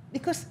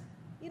 because,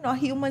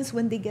 humans,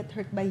 when they get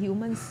hurt by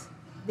humans,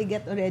 they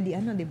get already,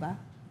 di ba?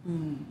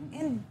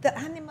 And the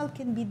animal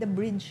can be the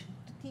bridge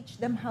to teach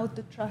them how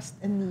to trust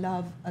and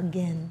love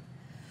again.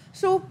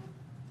 So,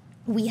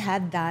 we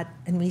had that,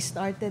 and we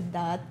started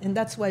that, and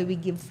that's why we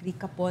give free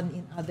kapon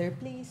in other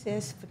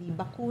places, free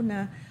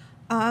bakuna.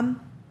 A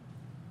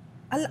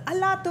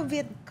lot of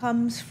it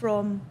comes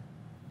from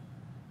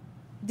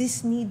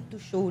this need to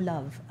show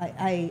love.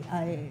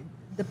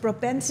 The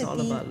propensity. It's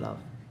all about love.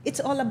 It's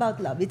all about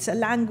love. It's a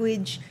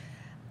language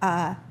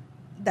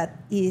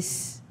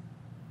needs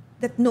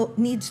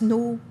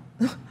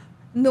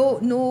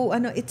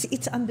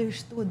it's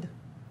understood.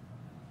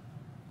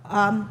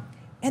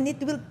 And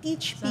it will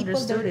teach It's people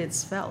understood, that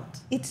it's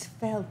felt. it's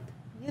felt.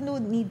 You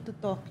don't need to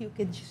talk. You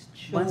can just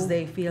show. Once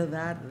they feel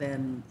that,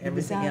 then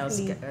everything else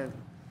Exactly.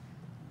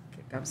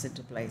 comes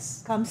into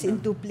place. Comes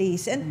into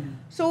place. And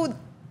so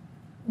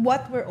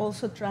what we're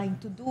also trying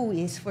to do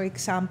is, for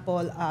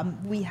example,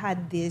 we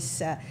had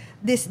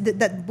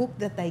that book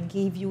that I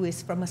gave you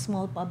is from a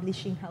small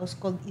publishing house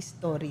called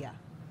Historia.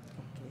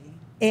 Okay.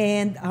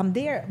 And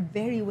they are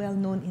very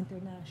well-known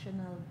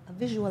international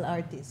visual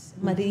artists,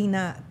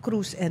 Rina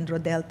and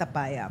Rodel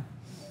Tapaya.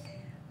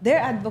 Their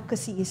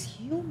advocacy is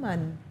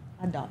human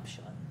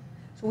adoption.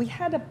 So we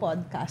had a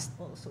podcast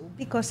also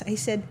because I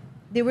said,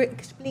 they were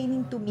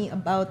explaining to me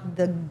about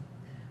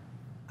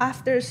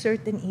after a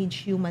certain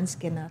age, humans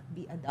cannot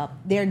be adopted.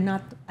 They're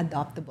not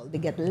adoptable. They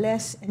get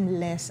less and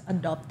less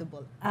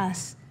adoptable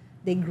as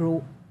they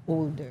grow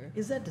older.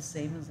 Is that the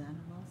same as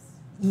animals?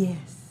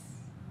 Yes.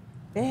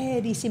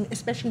 Very similar,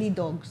 especially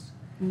dogs.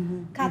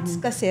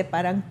 Cats kasi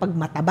parang pag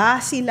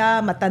mataba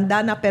sila, matanda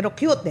na pero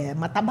cute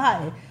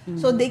mataba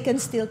So they can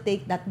still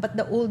take that. But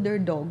the older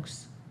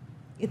dogs,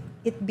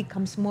 it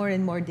becomes more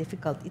and more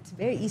difficult. It's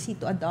very easy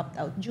to adopt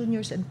out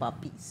juniors and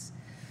puppies.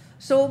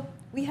 So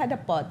we had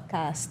a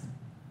podcast.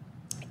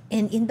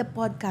 And in the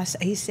podcast,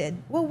 I said,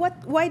 well,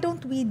 why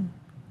don't we,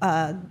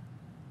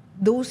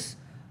 those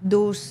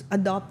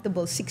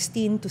adoptable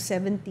 16 to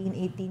 17,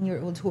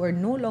 18-year-olds who are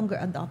no longer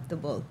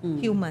adoptable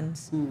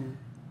humans,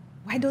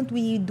 why don't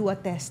we do a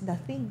test the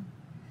thing?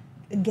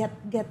 Get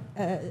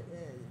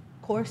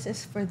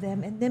courses for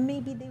them, and then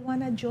maybe they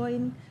want to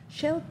join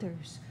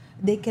shelters.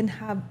 They can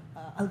have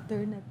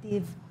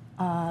alternative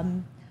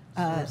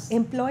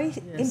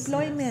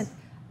employment,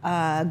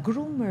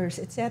 groomers,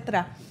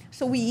 etc.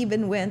 So we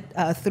even went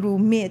through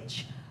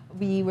Mitch.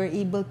 We were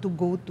able to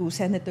go to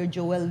Senator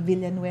Joel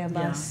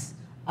Villanueva's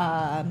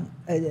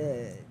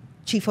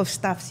Chief of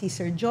Staff,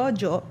 Cesar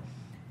Jojo,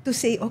 to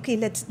say, okay,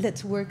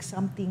 let's work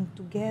something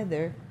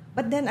together.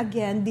 But then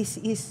again, this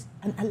is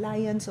an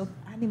alliance of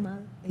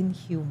animal and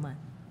human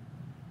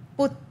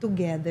put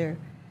together.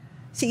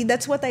 See,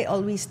 that's what I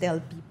always tell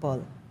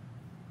people.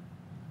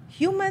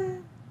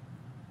 Human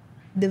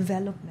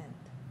development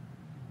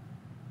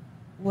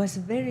was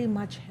very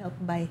much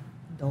helped by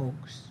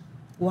dogs.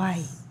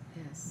 Why?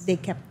 Yes. They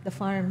kept the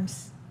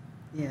farms.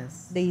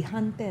 Yes. They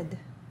hunted.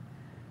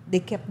 They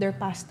kept their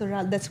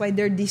pastoral. That's why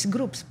there are these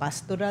groups: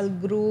 pastoral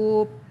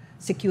group,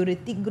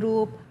 security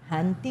group,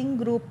 hunting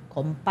group,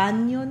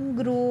 companion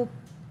group.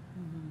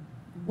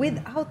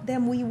 Without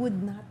them, we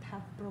would not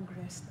have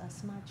progressed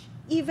as much.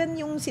 Even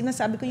yung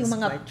sinasabi ko, yung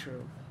That's mga quite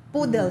true.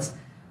 poodles.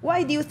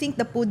 Why do you think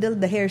the poodle,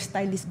 the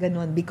hairstyle is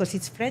ganon? Because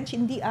it's French?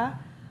 Hindi ah.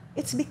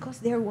 It's because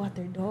they're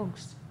water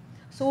dogs.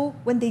 So,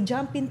 when they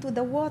jump into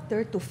the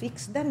water to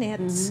fix the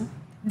nets,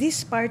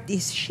 this part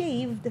is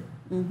shaved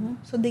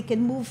so they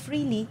can move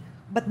freely.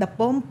 But the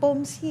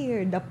pom-poms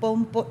here,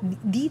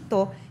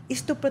 dito,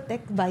 is to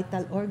protect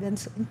vital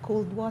organs in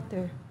cold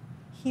water.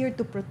 Here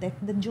to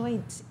protect the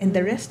joints. And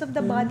the rest of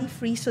the body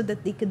free so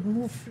that they could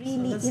move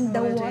freely So in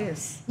the that's how water. it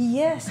is.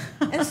 Yes.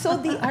 And so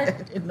they are...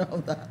 I didn't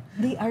know that.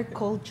 They are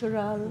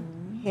cultural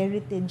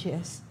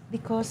heritages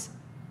because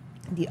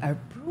they are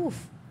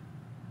proof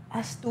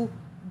as to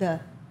the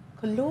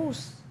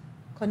close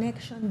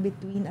connection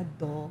between a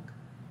dog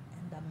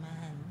and a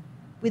man,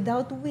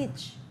 without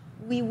which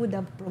we would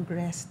have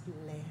progressed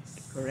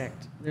less.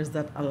 Correct. There's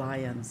that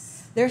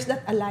alliance. There's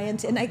that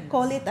alliance, and I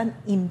call it an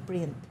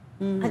imprint.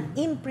 An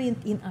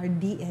imprint in our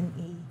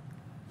DNA.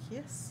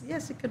 Yes,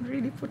 you can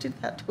really put it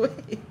that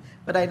way.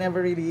 But I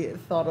never really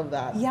thought of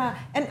that. Yeah,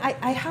 and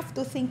I have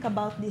to think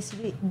about this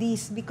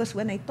because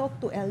when I talk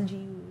to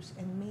LGUs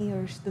and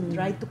mayors to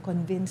try to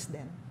convince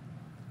them,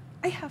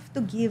 I have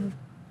to give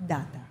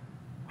data.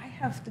 I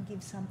have to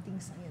give something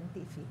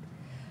scientific.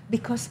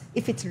 Because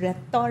if it's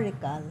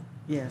rhetorical,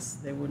 Yes,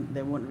 they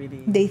won't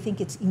really. they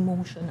think it's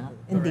emotional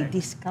and they Correct.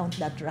 discount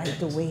that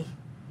right away.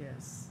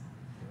 Yes.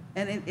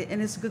 And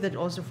it's good that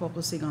also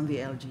focusing on the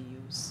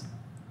LGUs.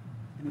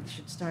 And it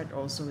should start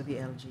also with the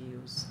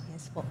LGUs.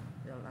 Yes po.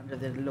 Well, under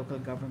the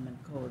local government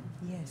code,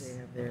 Yes.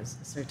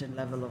 there's a certain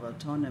level of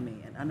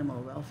autonomy, and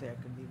animal welfare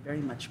could be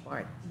very much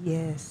part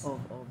Yes. of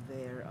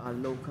their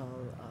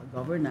local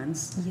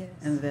governance. Yes.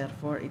 And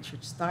therefore, it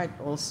should start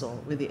also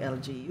with the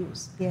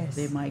LGUs. Yes.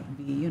 They might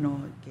be,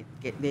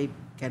 they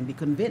can be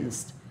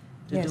convinced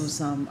to do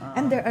some.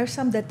 And there are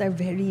some that are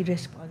very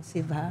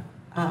responsive.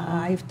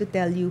 I have to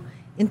tell you,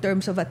 in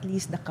terms of at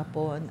least the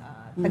Capon,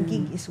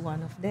 Taguig is one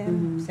of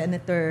them.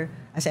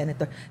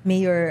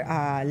 Mayor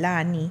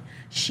Lani,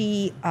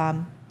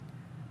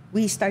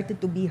 we started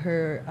to be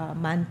her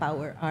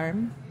manpower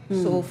arm.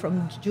 So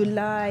from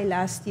July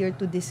last year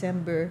to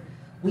December,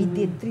 we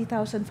did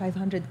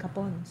 3,500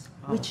 Capons,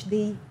 Wow.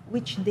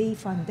 which they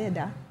funded.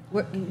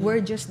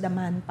 We're just the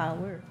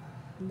manpower.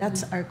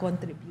 That's our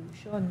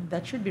contribution.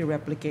 That should be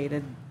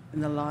replicated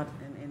in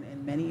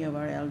many of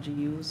our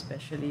LGUs,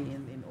 especially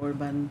in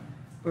urban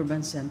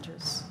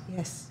centers.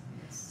 Yes.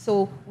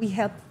 So we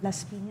help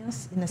Las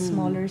Piñas in a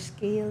smaller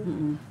scale.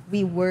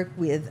 We work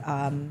with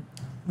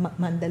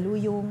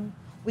Mandaluyong.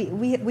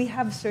 We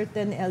have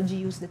certain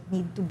LGUs that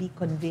need to be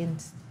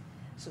convinced.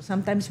 So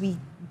sometimes we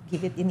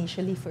give it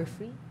initially for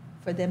free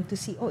for them to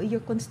see, oh,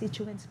 your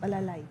constituents pala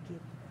like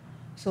it.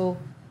 So,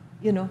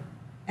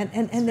 and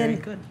It's then very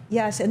good.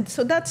 yes, and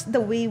so that's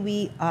the way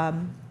we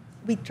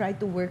try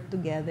to work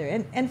together.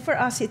 And for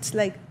us, it's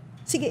like,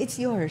 sige, it's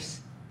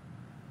yours.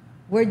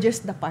 We're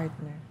just the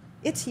partner.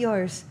 It's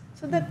yours.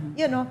 So that,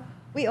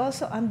 we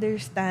also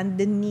understand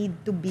the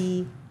need to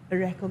be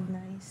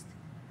recognized.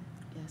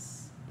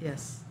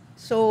 Yes.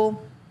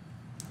 So,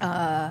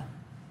 how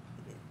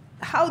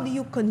do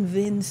you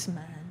convince,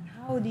 man?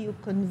 How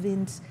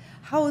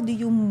do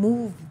you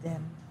move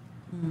them?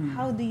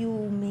 How do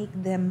you make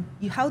them,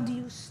 how do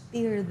you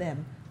steer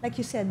them? Like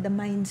you said, the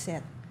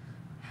mindset.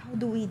 How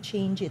do we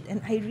change it? And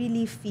I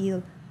really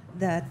feel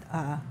that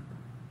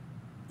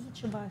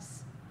each of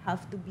us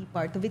have to be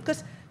part of it.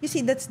 Because, you see,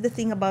 that's the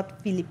thing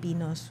about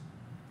Filipinos,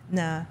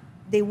 na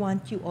they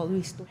want you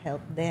always to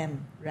help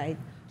them, right?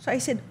 So I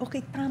said,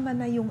 okay, tama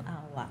na yung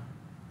awa.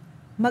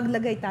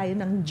 Maglagay tayo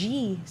ng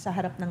G sa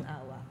harap ng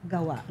awa.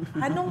 Gawa.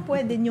 Anong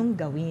pwede nyong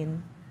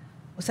gawin?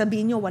 O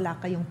sabihin nyo, wala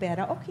kayong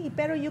pera. Okay,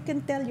 pero you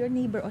can tell your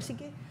neighbor, o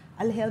sige,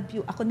 I'll help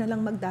you. Ako na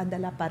lang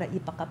magdadala para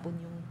ipakapon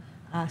yung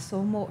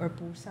aso mo or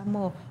pusa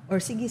mo. Or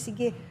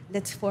sige,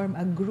 let's form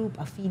a group,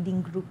 a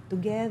feeding group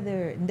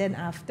together. And then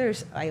after,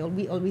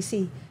 we always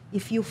say,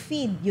 if you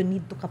feed, you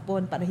need to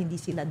kapon para hindi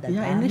sila dadami.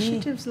 Yeah,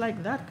 initiatives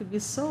like that could be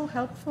so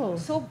helpful.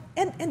 So,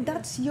 and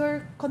that's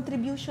your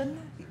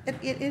contribution. It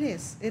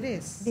is.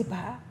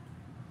 Diba?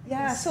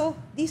 Yeah, so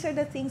these are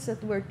the things that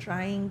we're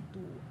trying to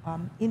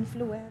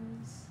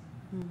influence,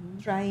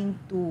 trying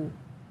to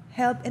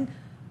help. And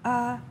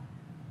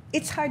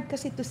it's hard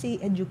kasi to say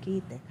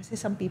educate kasi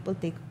some people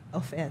take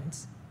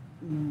offense.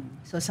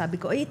 So sabi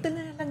ko, ito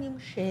na lang yung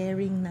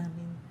sharing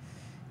namin.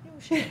 Yung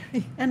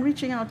sharing. And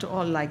reaching out to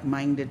all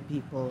like-minded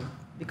people.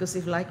 Because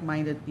if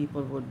like-minded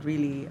people would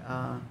really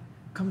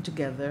come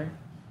together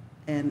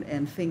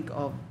and think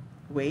of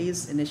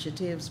ways,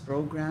 initiatives,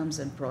 programs,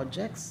 and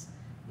projects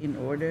in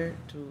order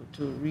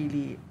to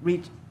really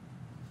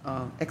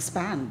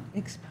expand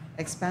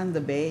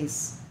the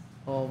base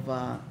of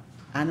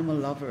animal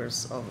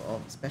lovers,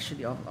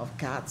 especially of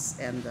cats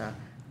and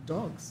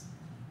dogs,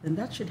 then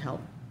that should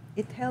help.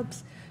 It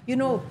helps.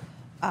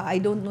 I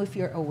don't know if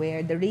you're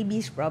aware, the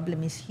rabies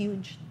problem is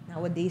huge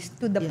nowadays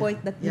to the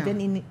point that even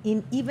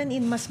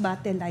in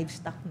Masbate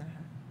livestock na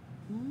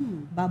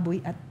baboy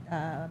at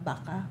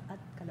baka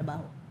at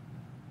kalabaw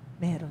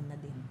meron na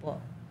din po.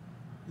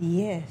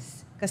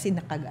 Yes, kasi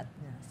nakagat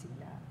na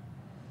sila.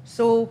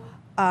 So,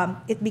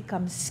 it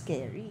becomes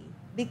scary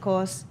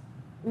because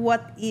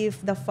what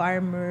if the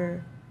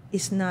farmer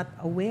is not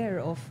aware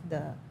of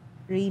the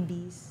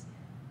rabies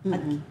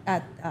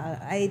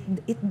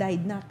it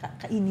died na,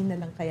 kainin na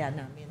lang kaya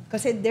namin.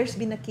 Kasi there's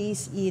been a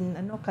case in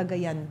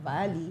Cagayan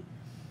Valley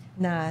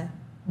na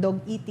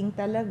dog eating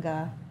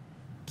talaga,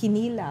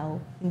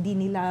 kinilaw,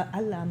 hindi nila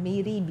alam,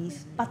 may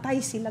rabies, patay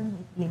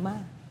silang 5.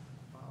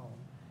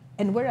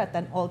 And we're at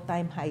an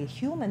all-time high.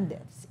 Human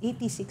deaths,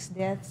 86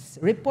 deaths,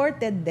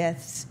 reported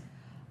deaths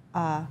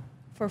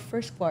for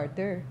first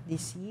quarter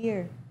this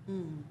year.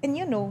 And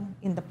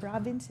in the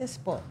provinces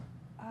po,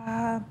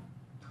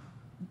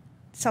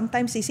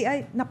 sometimes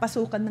ay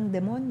napasukan ng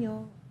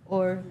demonyo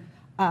or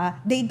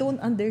they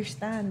don't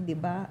understand, di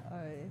ba?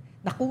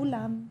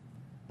 Nakulam,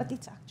 but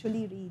it's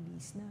actually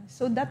rabies na.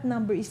 So that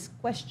number is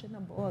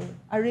questionable.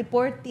 Our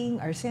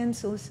reporting, our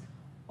census,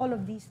 all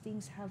of these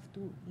things have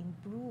to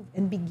improve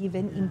and be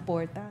given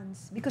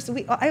importance. Because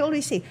I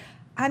always say,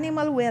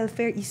 animal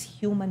welfare is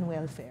human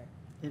welfare.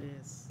 It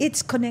is.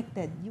 It's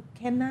connected. You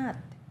cannot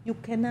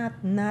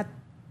not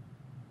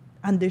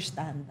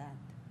understand that.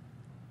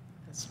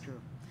 That's true.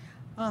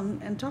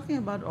 And talking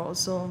about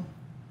also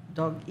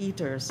dog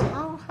eaters,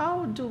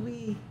 how do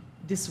we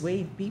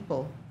dissuade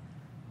people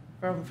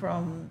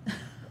from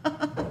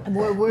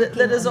We're working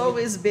that has on it.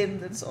 always been,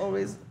 that's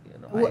always,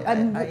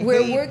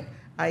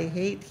 I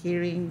hate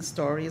hearing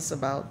stories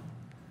about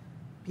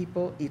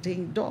people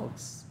eating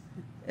dogs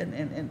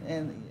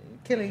and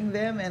killing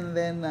them and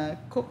then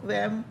cook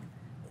them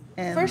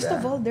and First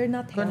of all, they're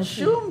not healthy.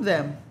 consume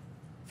them.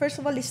 First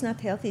of all, it's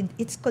not healthy.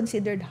 It's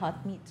considered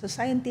hot meat. So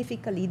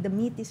scientifically, the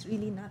meat is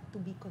really not to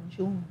be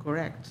consumed.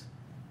 Correct.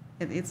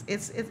 And it's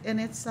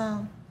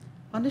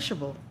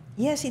punishable.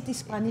 Yes, it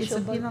is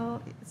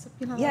punishable. It's a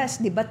penal. Yes,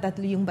 di ba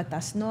tatlo yung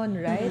batas nun,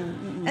 right?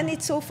 And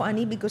it's so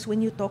funny because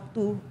when you talk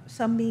to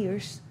some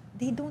mayors,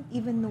 they don't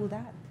even know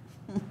that.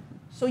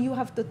 So you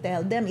have to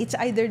tell them. It's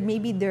either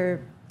maybe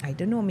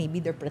maybe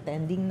they're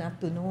pretending not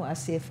to know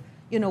as if,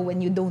 when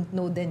you don't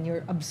know, then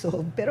you're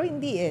absolved. Pero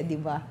hindi di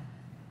ba?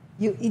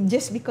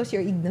 Just because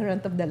you're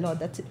ignorant of the law,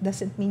 that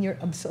doesn't mean you're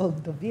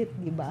absolved of it,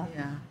 di ba?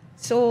 Yeah.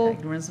 So,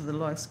 ignorance of the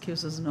law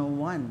excuses no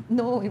one.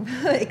 No,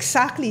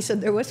 exactly. So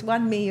there was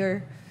one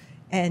mayor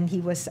and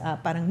he was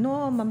parang,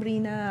 no, Ma'am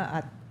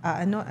Rina, at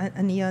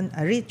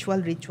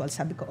ritual.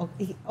 Sabi ko,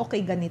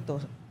 okay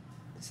ganito.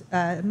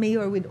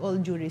 Mayor, with all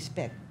due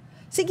respect.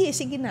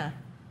 Sige na.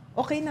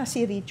 Okay na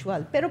si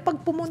ritual. Pero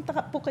pag pumunta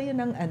po kayo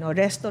ng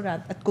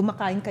restaurant at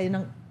kumakain kayo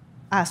ng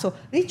aso,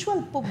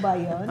 ritual po ba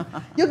yun?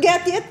 You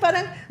get it?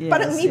 Parang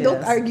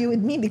don't argue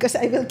with me because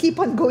I will keep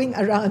on going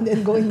around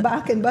and going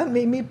back and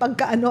may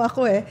pagkaano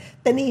ako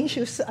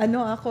tenacious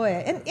ako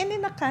And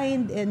in a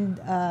kind and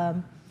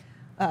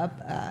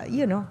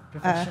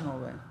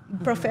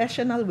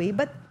professional way,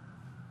 but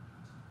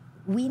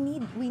we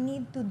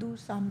need to do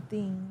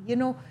something.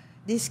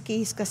 This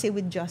case kasi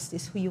with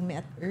Justice who you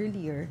met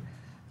earlier,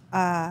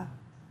 I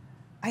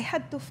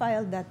had to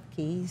file that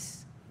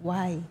case.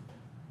 Why?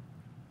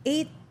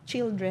 8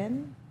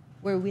 children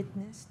were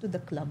witness to the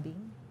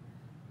clubbing.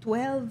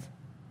 12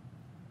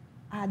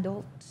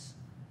 adults,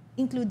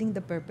 including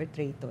the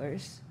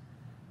perpetrators.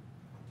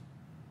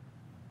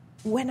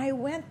 When I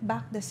went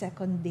back the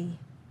second day,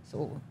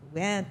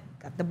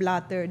 got the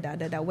blotter,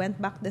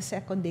 went back the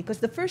second day. Because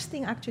the first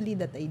thing actually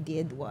that I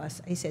did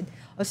was, I said,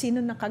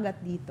 sino nakagat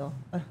dito?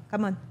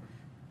 Come on.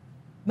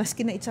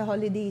 Maski na it's a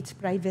holiday, it's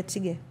private,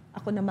 sige,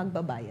 ako na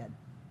magbabayad.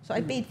 So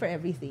I paid for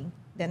everything.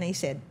 Then I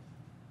said,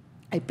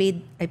 I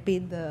paid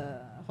the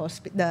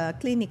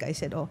clinic. I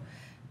said,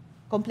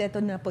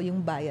 kompleto na po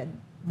yung bayad.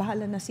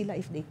 Bahala na sila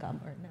if they come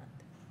or not.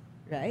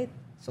 Right?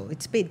 So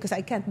it's paid because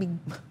I can't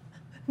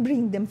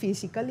bring them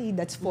physically.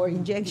 That's 4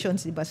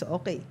 injections, diba? So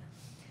okay.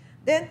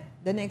 Then,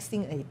 the next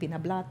thing,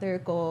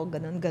 pinablatter ko,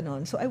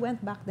 ganon. So I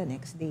went back the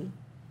next day.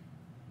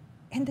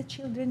 And the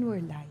children were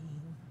lying.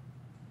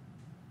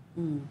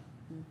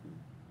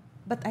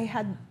 But I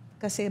had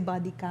kasi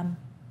body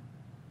cam.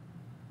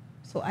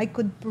 So I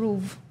could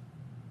prove.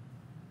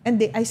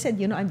 And I said,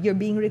 you're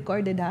being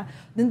recorded, ha?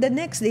 Then the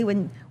next day,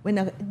 when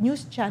a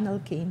news channel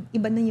came,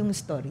 iba na yung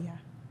storya.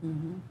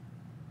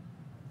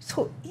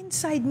 So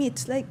inside me,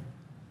 it's like,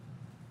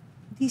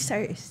 these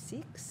are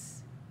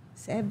 6,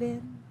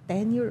 7,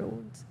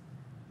 10-year-olds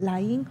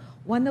lying.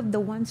 One of the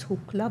ones who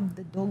clubbed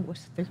the dog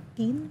was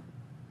 13.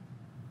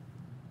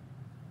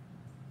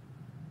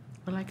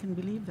 Well, I can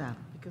believe that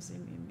because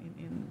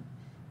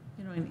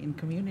in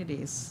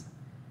communities,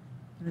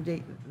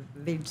 they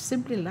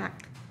simply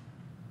lack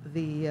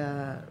the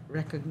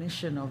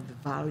recognition of the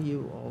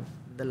value of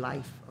the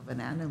life of an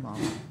animal,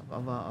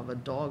 of a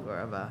dog or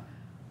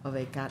of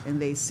a cat,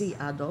 and they see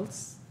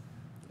adults,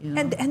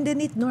 and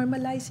then it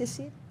normalizes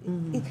it.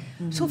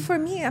 So for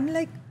me, I'm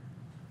like,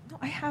 no,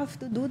 I have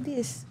to do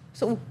this.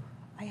 So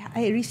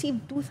I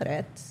received 2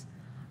 threats.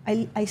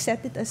 I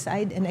set it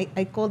aside and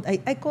I called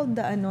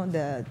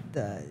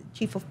the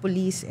chief of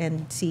police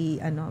and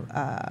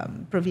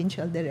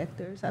provincial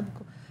director. Sabi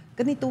ko,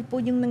 ganito po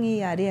yung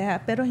nangyayari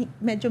ha. Pero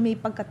medyo may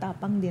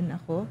pagkatapang din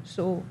ako.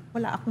 So,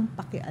 wala akong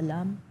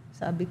pakialam.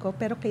 Sabi ko,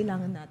 pero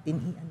kailangan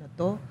natin i-ano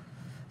to.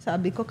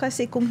 Sabi ko,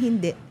 kasi kung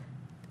hindi,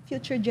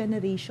 future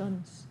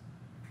generations.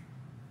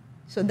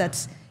 So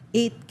that's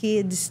 8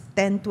 kids,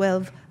 10,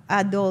 12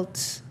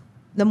 adults,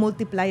 the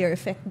multiplier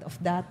effect of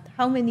that.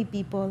 How many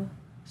people?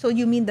 So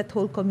you mean that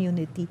whole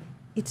community,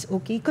 it's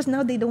okay? Because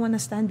now they don't want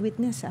to stand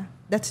witness.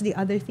 That's the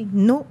other thing.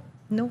 No.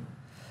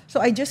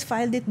 So I just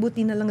filed it,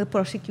 buti na lang the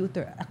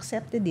prosecutor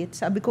accepted it.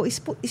 Sabi ko,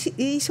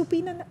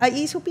 isupina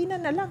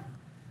na lang.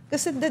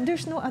 Kasi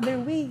there's no other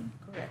way.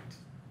 Correct.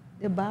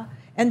 Diba?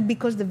 And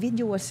because the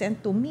video was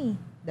sent to me,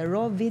 the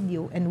raw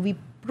video, and we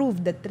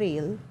proved the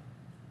trail.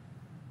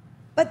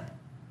 But,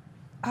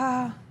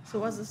 so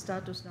what's the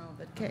status now of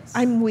that case?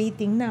 I'm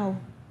waiting now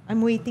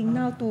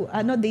to,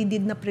 they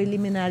did na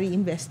preliminary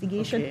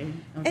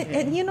investigation.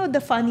 Okay. And you know,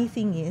 the funny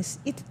thing is,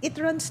 it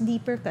runs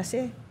deeper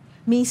kasi.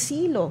 May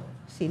silo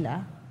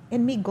sila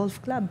and may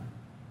golf club.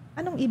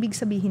 Anong ibig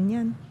sabihin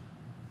yan?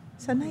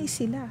 Sanay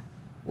sila.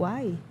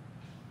 Why?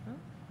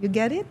 You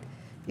get it?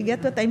 You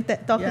get what I'm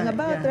talking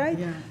about, right?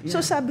 Yeah.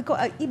 So sabi ko,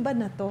 iba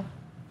na to.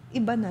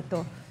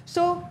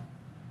 So,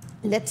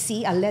 let's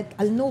see.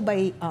 I'll know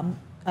by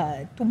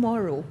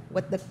tomorrow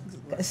what the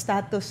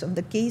status of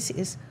the case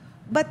is.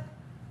 But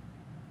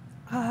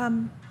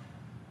I'm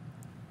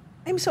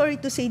sorry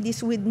to say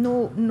this with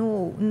hindi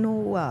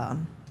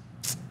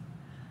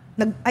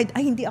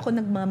ako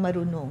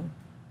nagmamarunong.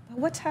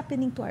 What's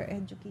happening to our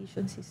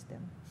education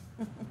system?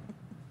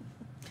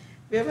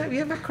 We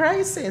have a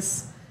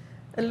crisis.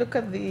 And look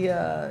at the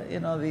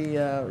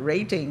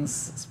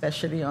ratings,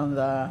 especially on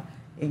the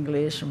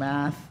English,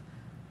 math,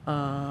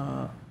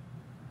 and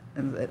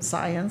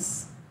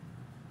science.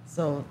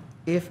 So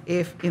if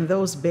in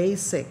those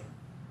basic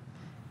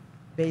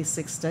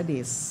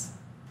studies,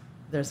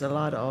 there's a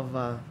lot of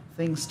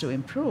things to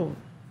improve,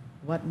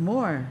 what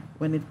more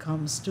when it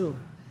comes to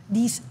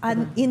these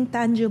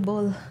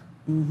intangible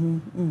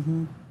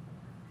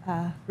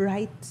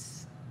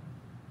rights?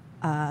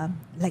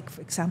 Like,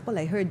 for example,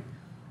 I heard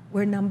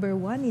we're number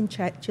 1 in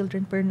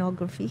children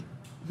pornography.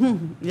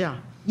 Yeah.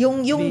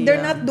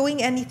 They're not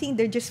doing anything,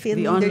 they're just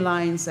filming. The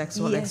online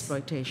sexual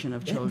exploitation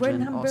of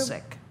children,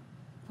 OSEC.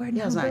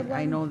 Yes,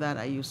 I know that.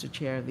 I used to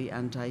chair the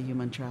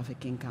Anti-Human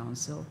Trafficking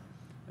Council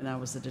when I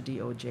was at the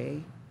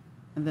DOJ.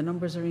 And the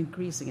numbers are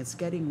increasing. It's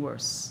getting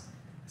worse.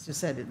 As you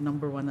said,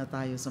 number 1 na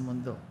tayo sa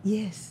mundo.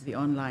 Yes. The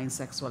online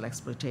sexual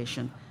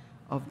exploitation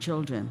of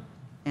children.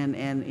 And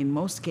in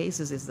most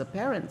cases, it's the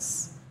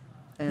parents.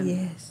 And,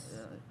 yes.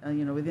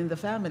 Within the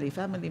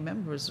family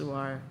members who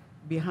are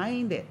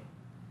behind it.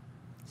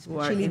 Who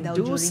are Especially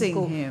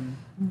inducing him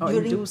or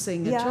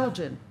inducing the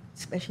children.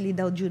 Especially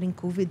daw during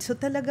COVID. So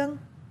talagang,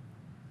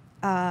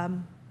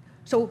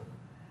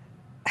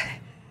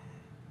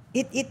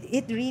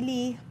 it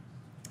really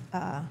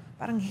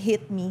parang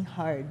hit me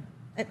hard.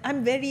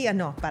 I'm very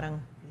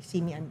parang you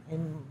see me,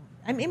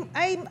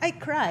 I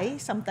cry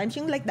sometimes,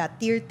 yung like that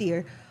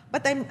tear,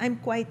 but I'm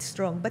quite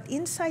strong. But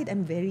inside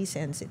I'm very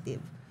sensitive.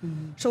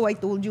 Mm-hmm. So I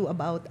told you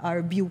about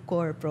our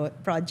Bucor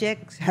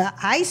project.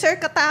 Hi, Sir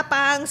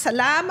Katapang,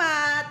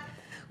 salamat.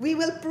 We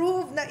will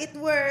prove na it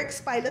works.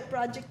 Pilot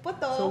project po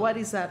to. So what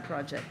is that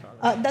project?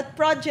 That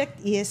project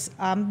is,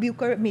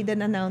 Bucor made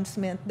an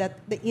announcement that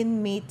the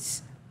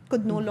inmates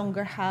could no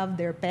longer have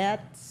their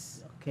pets.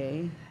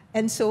 Okay.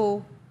 And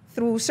so,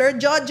 through Sir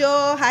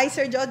Jojo, hi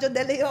Sir Jojo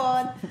De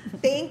Leon,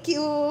 thank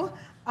you.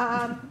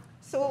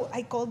 So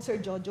I called Sir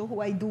Jojo,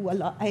 who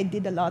I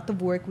did a lot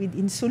of work with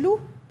in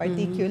Sulu,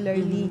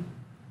 particularly.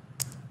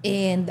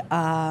 And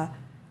I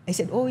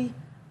said, oy,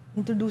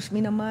 introduce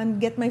me naman,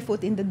 get my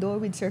foot in the door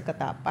with Sir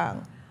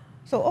Katapang.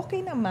 So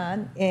okay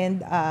naman,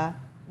 and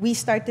we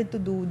started to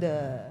do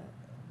the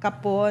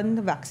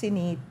kapon,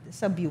 vaccinate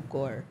sa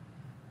Bucor.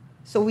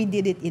 So we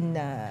did it in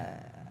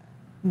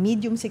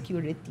medium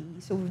security.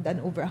 So we've done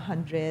over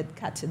 100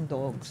 cats and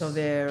dogs. So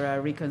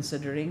they're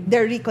reconsidering?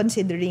 They're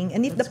reconsidering.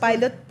 And if the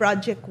pilot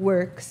project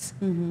works,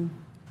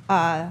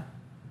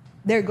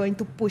 they're going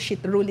to push it,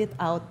 roll it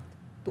out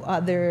to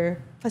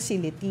other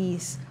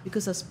facilities.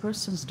 Because as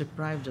persons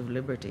deprived of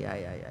liberty,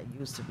 I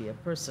used to be a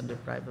person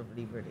deprived of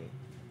liberty.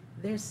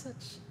 There's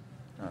such,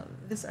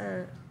 these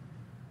are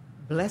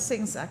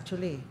blessings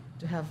actually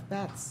to have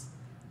pets.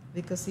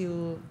 Because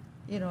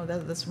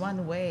that's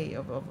one way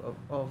of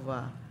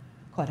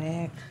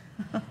correct.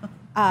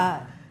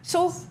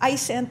 So I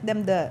sent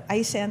them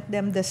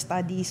the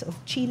studies of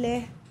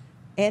Chile,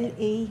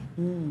 LA,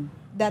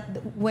 that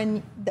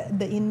when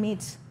the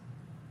inmates,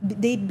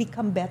 they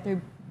become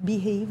better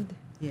behaved,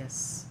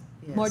 yes,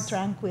 more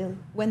tranquil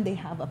when they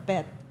have a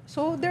pet.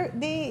 So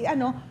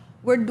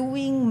we're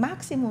doing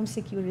maximum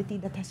security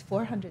that has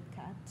 400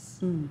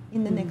 cats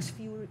in the next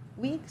few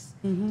weeks.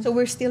 So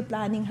we're still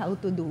planning how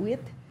to do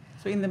it.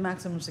 So in the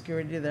maximum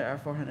security, there are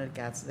 400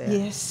 cats there.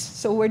 Yes.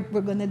 So we're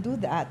going to do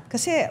that.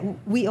 Kasi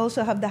we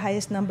also have the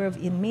highest number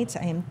of inmates,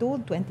 I am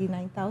told,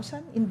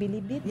 29,000 in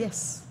Bilibid.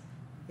 Yes.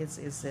 It's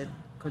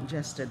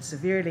congested,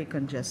 severely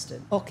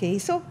congested. Okay.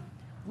 So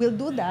we'll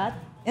do that.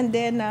 And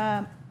then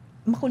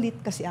makulit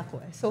kasi ako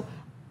eh. So,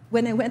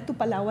 when I went to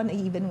Palawan, I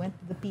even went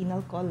to the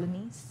penal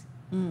colonies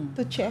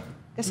to check.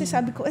 Kasi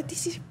sabi ko,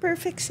 this is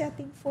perfect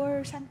setting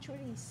for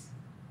sanctuaries.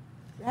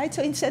 Right?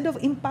 So instead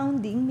of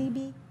impounding,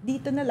 maybe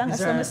dito na lang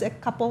as long as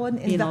kapon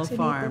and penal vaccinated.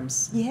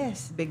 farms.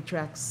 Yes. Big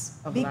tracts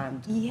of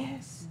land.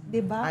 Yes.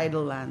 Diba?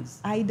 Idle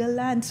lands. Idle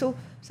land. So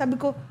sabi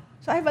ko,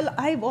 so I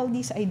have all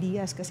these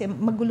ideas kasi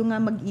magulo nga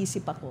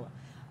mag-isip ako.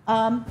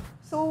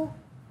 So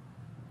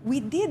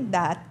we did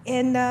that,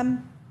 and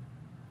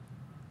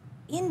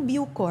in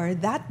Bucor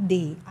that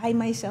day, I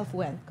myself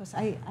went because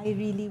I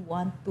really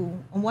want to.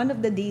 On one of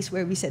the days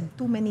where we said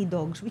too many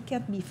dogs, we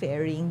can't be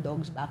ferrying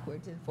dogs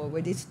backwards and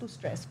forward. It's too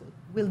stressful.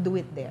 We'll do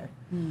it there.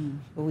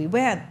 So we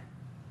went,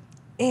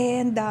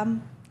 and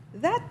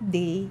that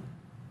day,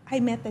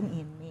 I met an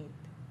inmate.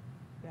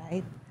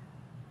 Right?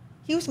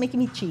 He was making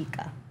me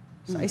chika.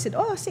 So I said,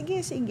 "Oh,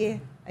 sige,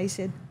 sige." I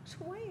said, "So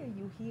why are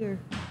you here?"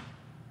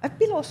 At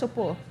piloso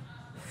po.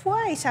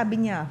 Why?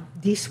 Sabi niya,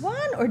 this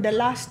one or the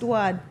last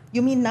one?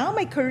 You mean now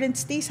my current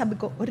stay? Sabi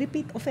ko,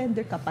 repeat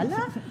offender ka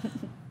pala?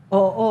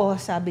 Oo,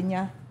 sabi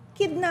niya,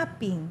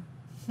 kidnapping.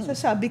 So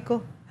sabi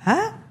ko,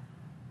 ha?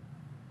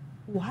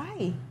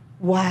 Why?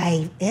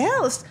 Why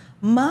else?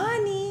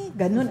 Money.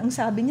 Ganun ang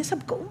sabi niya.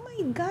 Sabi ko, oh my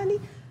golly,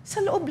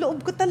 sa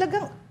loob-loob ko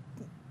talagang,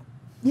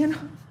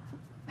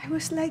 I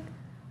was like,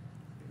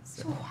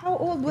 so how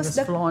old was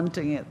that? He was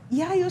flaunting it.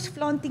 Yeah, he was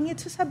flaunting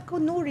it. So sabi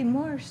ko, no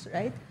remorse,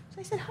 right? So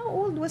I said, how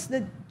old was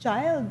the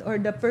child or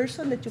the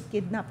person that you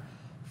kidnapped?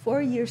 4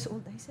 years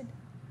old. I said,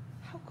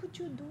 how could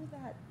you do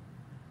that?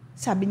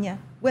 Sabi niya,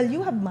 well,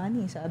 you have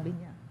money, sabi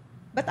niya.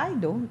 But I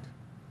don't.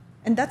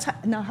 And that's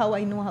now how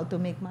I know how to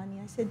make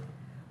money. I said,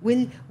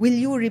 will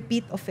you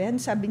repeat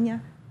offense? Sabi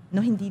niya,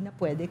 no, hindi na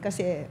pwede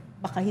kasi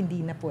baka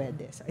hindi na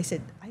pwede. So I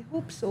said, I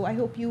hope so. I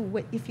hope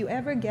if you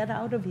ever get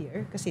out of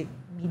here, kasi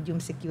medium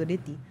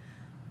security,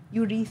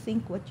 you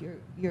rethink what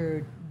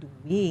you're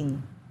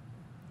doing.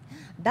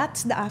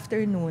 That's the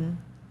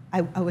afternoon.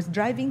 I was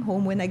driving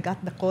home when I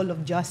got the call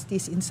of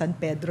justice in San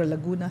Pedro,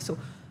 Laguna. So,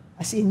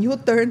 as in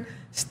U-turn,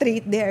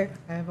 straight there.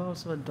 I have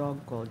also a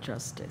dog called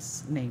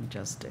Justice, named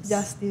Justice.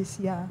 Justice,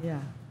 yeah.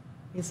 Yeah.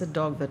 It's a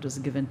dog that was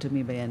given to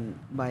me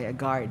by a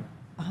guard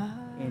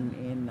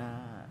in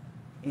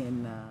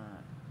the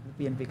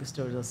PNP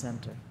Custodial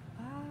Center.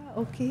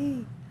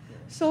 Okay.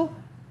 So,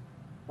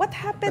 what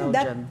happened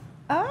Belgian.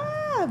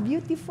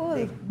 Beautiful.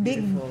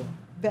 Big Beautiful.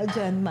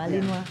 Belgian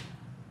Malinois. Yeah.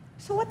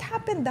 So what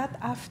happened that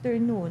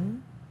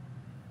afternoon,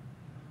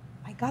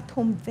 I got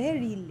home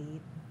very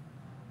late.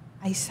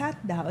 I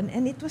sat down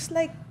and it was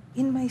like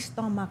in my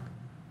stomach,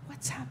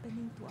 what's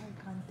happening to our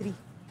country?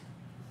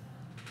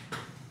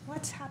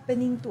 What's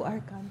happening to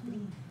our country?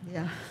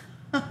 Yeah.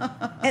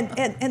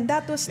 and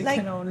that was we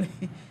like...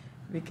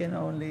 We can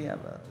only have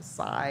a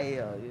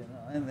sigh,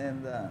 and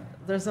then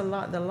there's a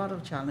lot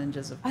of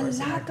challenges, of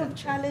course. A lot of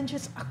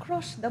challenges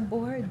across the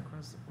board.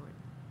 Across the board.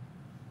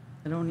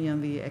 Not only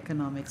on the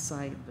economic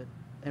side, but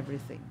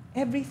everything.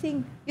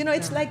 Everything.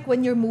 It's like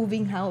when you're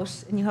moving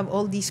house and you have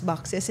all these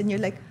boxes and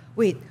you're like,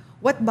 wait,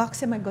 what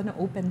box am I going to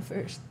open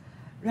first?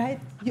 Right?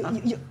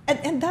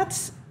 And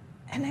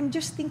I'm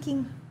just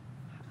thinking,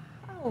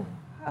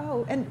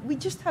 how? And we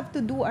just have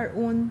to do our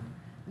own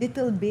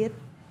little bit.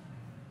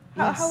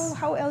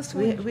 How else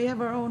would we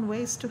have our own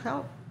ways to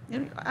help?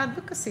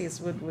 Advocacies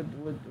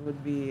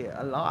would be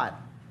a lot,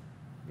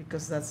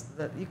 because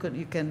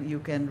you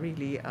can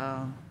really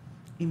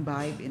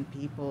imbibe in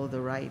people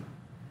the right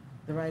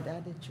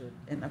attitude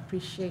and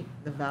appreciate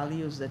the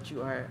values that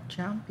you are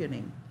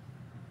championing.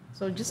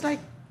 So just like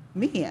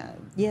me,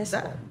 yes,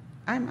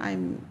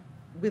 I'm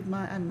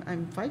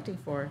fighting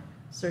for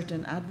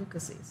certain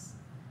advocacies,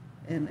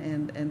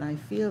 and I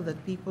feel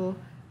that people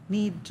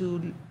need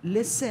to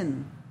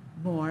listen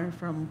more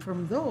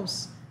from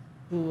those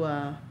who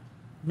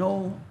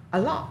know a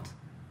lot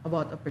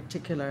about a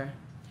particular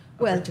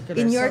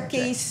in your subject.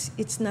 case,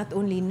 it's not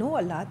only know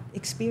a lot,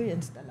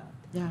 experienced a lot.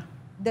 Yeah.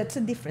 That's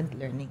a different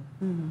learning.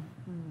 Mm-hmm.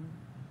 Mm-hmm.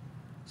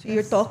 So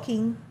you're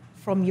talking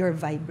from your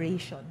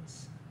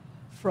vibrations,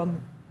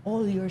 from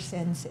all your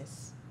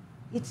senses.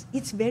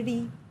 It's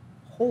very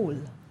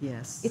whole.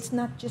 Yes. It's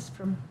not just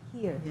from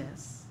here.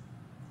 Yes.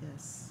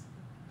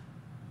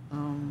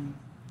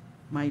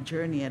 My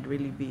journey had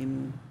really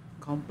been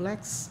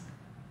complex,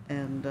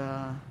 and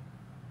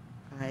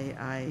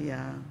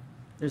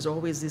there's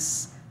always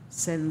this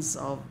sense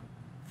of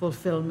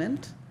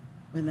fulfillment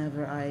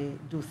whenever I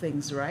do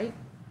things right,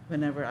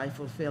 whenever I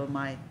fulfill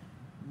my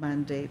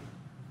mandate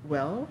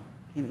well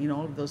in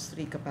all of those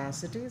three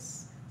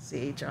capacities,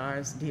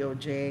 CHRs,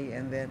 DOJ,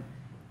 and then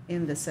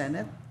in the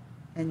Senate.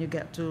 And you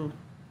get to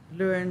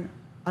learn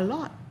a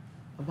lot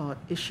about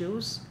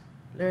issues,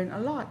 learn a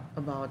lot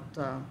about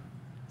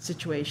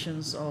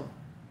situations of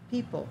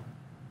people.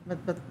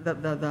 But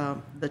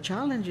the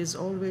challenge is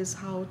always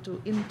how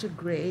to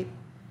integrate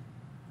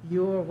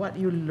what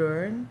you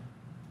learn,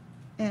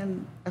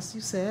 and as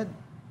you said,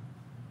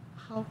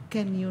 how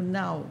can you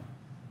now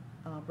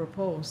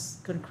propose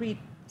concrete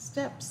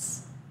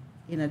steps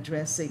in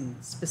addressing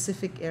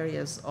specific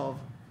areas of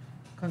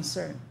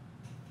concern.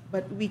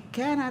 But we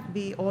cannot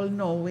be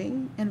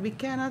all-knowing, and we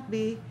cannot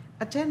be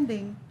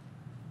attending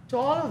to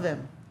all of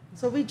them.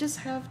 So we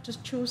just have to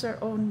choose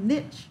our own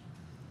niche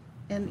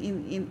and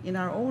in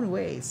our own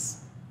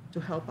ways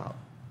to help out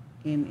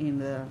in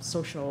the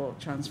social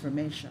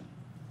transformation.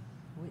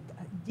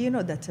 Do you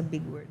know that's a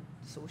big word,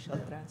 social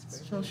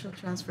transformation? Social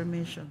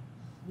transformation.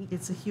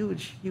 It's a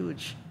huge,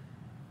 huge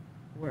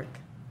work.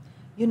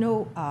 You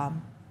know,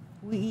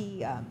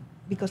 we,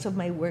 because of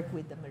my work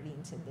with the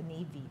Marines and the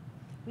Navy,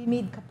 we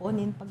made Capon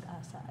in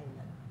Pag-asa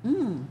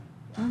Island.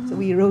 Mm. So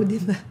we rode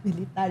in the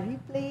military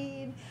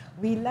plane,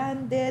 we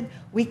landed,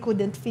 we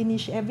couldn't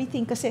finish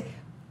everything kasi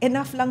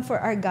enough lang for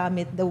our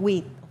gamit, the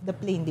weight of the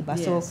plane, di ba?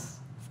 Yes. So,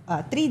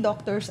 3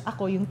 doctors,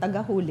 ako yung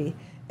tagahuli,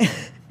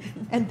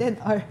 and then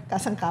our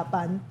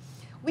kasangkapan,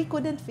 we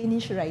couldn't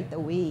finish right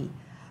away.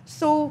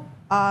 So,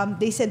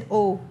 they said,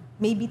 oh,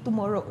 maybe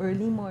tomorrow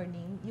early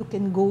morning, you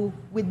can go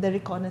with the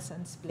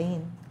reconnaissance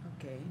plane.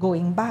 Okay.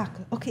 Going back.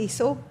 Okay,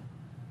 so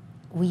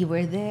we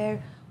were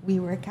there, we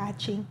were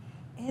catching,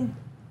 and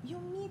you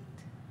meet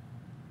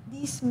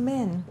these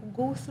men who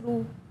go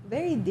through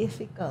very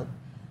difficult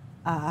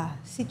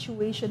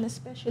situation,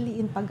 especially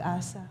in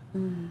Pag-asa,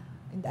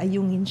 and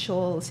Ayungin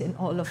Shoals and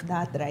all of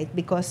that, right?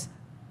 Because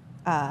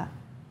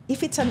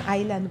if it's an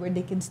island where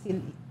they can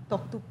still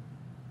talk to,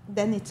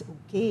 then it's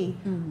okay.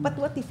 But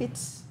what if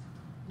it's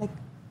like,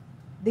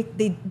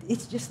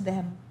 it's just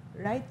them,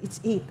 right? It's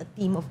 8, a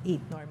team of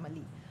 8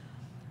 normally.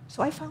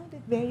 So I found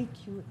it very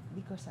cute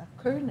because a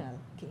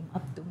colonel came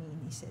up to me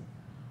and he said,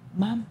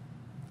 Ma'am,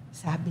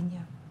 sabi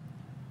niya,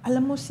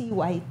 alam mo si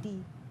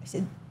Whitey? I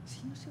said,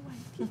 sino si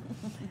Whitey?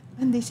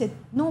 And they said,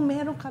 no,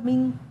 meron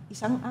kaming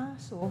isang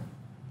aso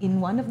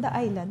in one of the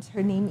islands.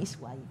 Her name is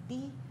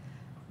Whitey.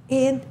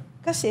 And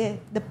kasi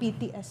the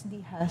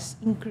PTSD has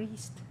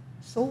increased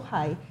so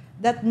high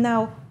that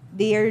now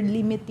they are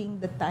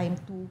limiting the time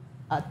to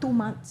 2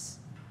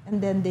 months.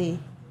 And then they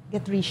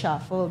get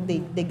reshuffled,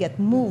 they get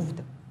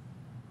moved.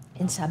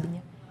 And sabi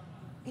niya,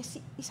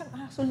 isang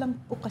aso lang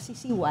po kasi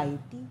si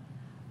Whitey.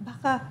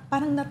 Baka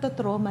parang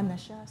natotrauma na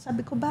siya.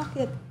 Sabi ko,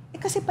 bakit?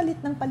 Kasi palit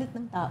ng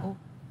tao.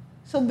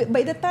 So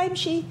by the time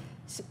she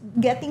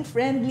getting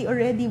friendly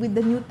already with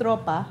the new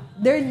tropa,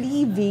 they're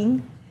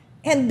leaving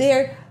and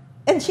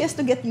she has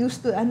to get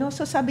used to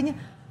So sabi niya,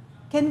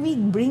 can we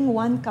bring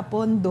one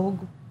Capon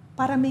dog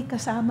para may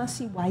kasama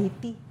si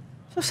Whitey?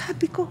 So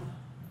sabi ko,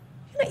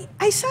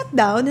 I sat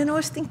down and I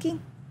was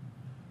thinking,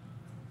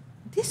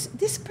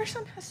 this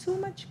person has so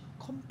much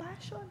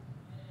compassion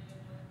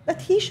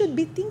that he should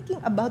be thinking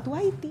about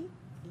Whitey.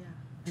 Yeah,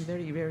 and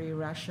very, very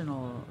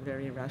rational,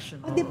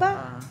 Oh,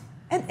 diba?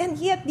 And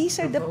yet these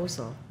are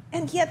proposal.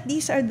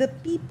 these are the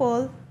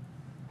people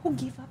who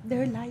give up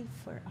their life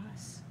for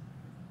us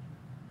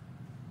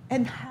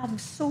and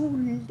have so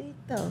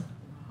little.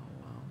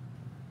 Wow.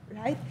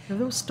 Right? And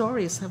those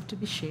stories have to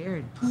be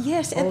shared.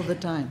 Yes, all the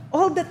time.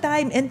 All the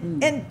time,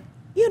 and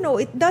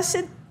it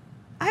doesn't.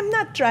 I'm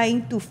not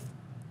trying to,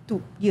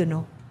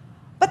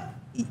 but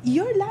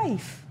your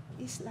life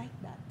is like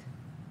that,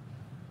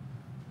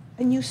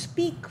 and you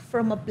speak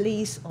from a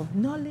place of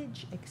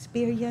knowledge,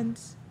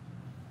 experience,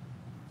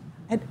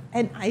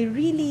 and I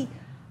really,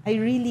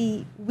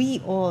 we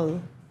all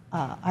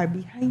are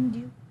behind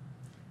you.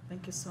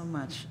 Thank you so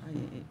much.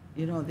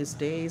 These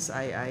days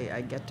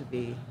I get to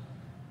be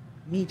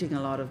meeting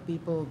a lot of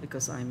people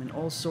because I'm in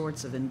all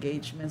sorts of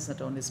engagements,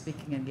 not only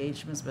speaking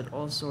engagements, but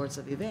all sorts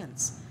of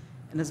events.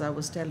 And as I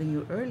was telling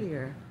you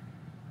earlier,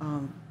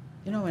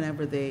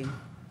 whenever they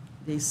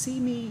see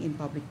me in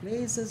public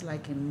places,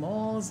 like in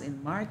malls,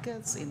 in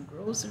markets, in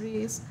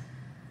groceries,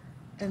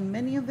 and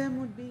many of them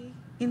would be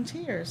in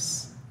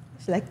tears.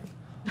 It's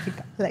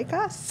like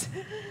us.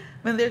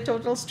 When they're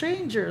total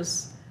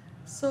strangers.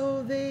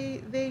 So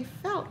they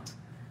felt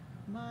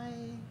my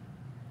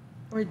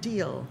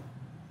ordeal.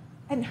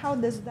 And how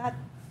does that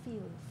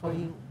feel for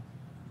you?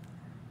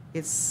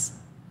 It's,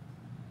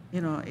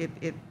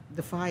 it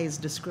defies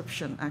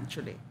description,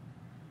 actually.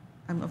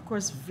 I'm, of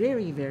course,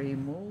 very, very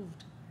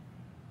moved.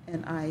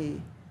 And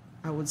I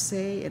would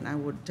say, and I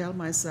would tell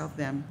myself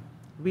then,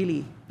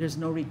 really, there's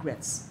no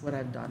regrets what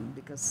I've done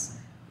because,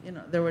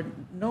 there were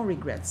no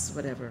regrets,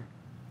 whatever.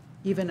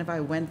 Even if I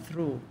went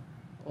through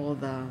all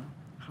the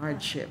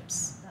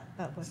hardships.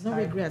 That was No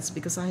hard. regrets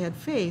because I had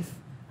faith.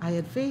 I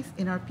had faith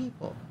in our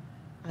people.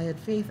 I had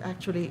faith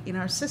actually in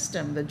our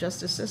system, the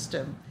justice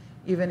system.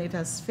 Even it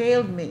has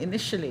failed me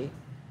initially.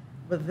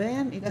 But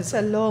then it That's is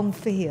a long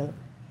fail.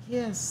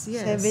 Yes.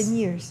 7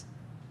 years.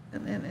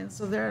 And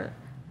so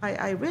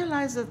I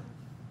realized that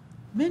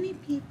many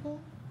people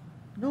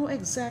know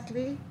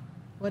exactly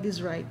what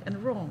is right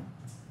and wrong.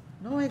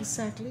 Know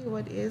exactly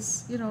what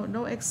is,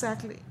 know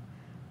exactly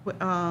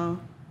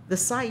the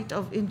site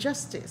of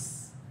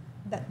injustice.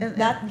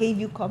 That gave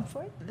you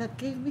comfort? That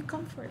gave me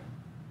comfort.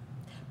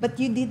 But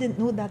you didn't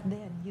know that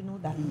then. You know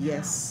that now.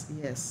 Yes.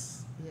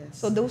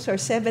 So those are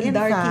 7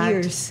 dark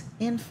years.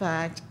 In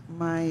fact,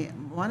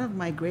 one of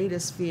my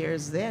greatest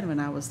fears then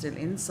when I was still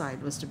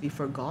inside was to be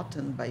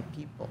forgotten by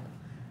people.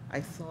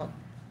 I thought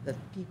that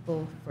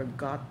people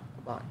forgot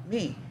about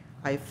me.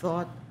 I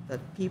thought that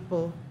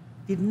people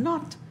did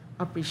not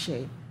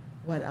appreciate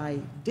what I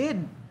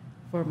did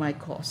for my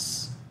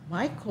cause.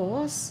 My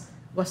cause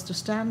was to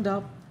stand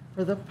up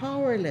for the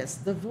powerless,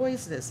 the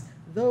voiceless,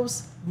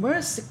 those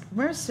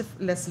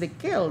mercilessly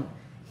killed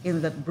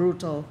in that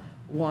brutal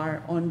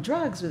war on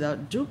drugs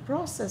without due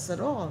process at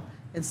all.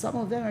 And some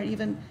of them are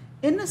even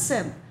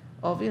innocent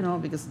of,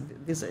 because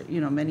these are,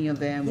 many of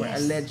them were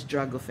Yes. alleged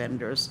drug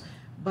offenders.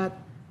 But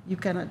you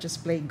cannot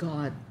just play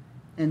God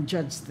and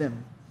judge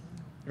them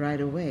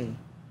right away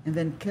and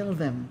then kill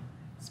them,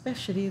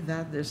 especially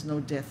that there's no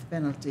death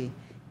penalty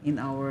in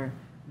our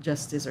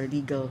justice or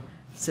legal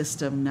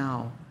system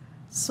now.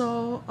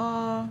 So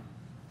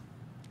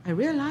I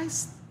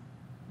realized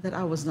that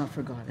I was not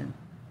forgotten.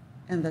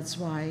 And that's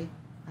why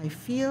I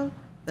feel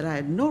that I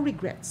had no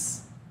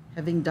regrets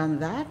having done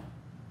that.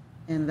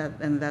 And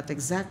that's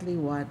exactly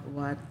what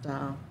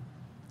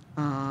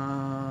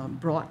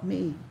brought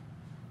me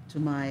to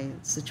my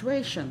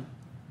situation,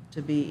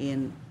 to be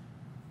in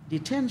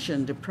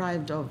detention,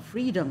 deprived of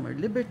freedom or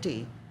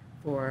liberty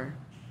for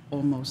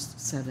almost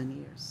 7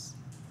 years.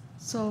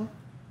 So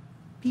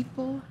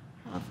people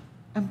have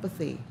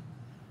empathy.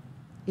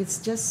 It's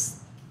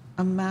just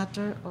a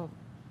matter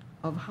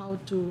of how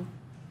to,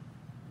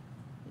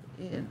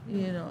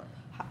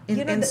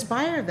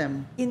 inspire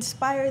them.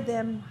 Inspire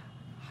them,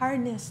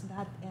 harness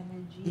that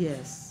energy.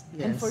 Yes,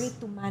 yes. And for it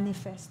to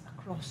manifest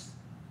across.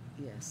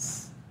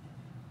 Yes.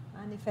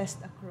 Manifest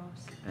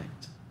across.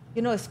 Correct.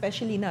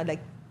 Especially now,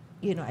 like,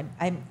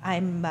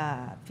 I'm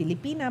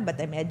Filipina, but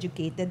I'm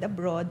educated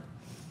abroad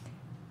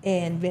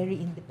and very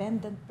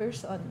independent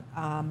person.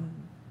 I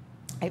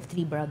have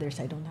 3 brothers.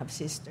 I don't have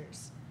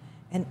sisters.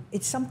 And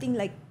it's something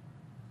like,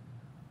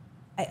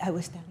 I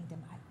was telling them,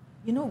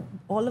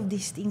 all of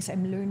these things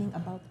I'm learning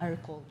about our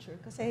culture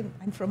because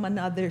I'm from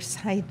another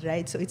side,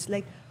 right? So it's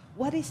like,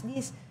 what is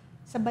this?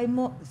 Sabay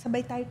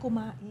tayo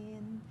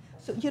kumain.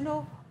 So,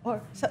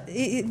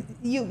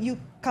 you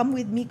come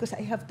with me because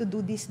I have to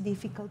do these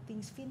difficult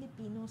things.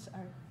 Filipinos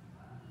are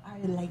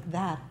like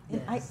that.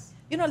 And Yes.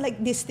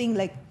 like this thing,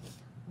 like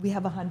we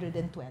have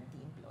 120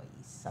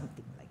 employees,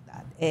 something like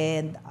that.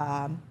 And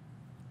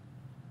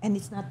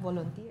it's not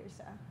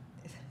volunteers.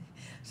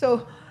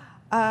 So,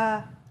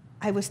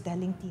 I was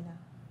telling Tina,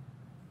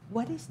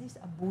 what is this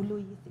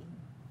abuloy thing?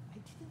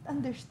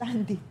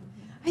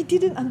 I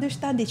didn't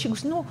understand it. She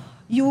goes, no,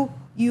 you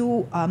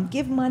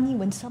give money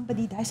when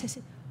somebody dies. I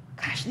said,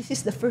 gosh, this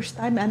is the first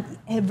time I'm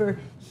ever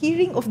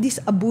hearing of this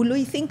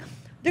abuloy thing.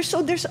 There's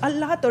a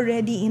lot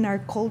already in our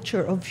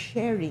culture of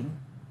sharing,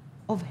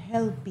 of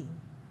helping.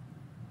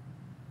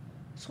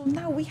 So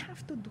now we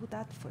have to do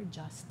that for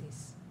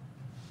justice.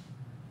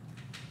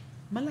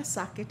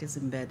 Malasakit is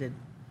embedded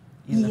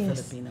in the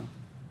Filipino.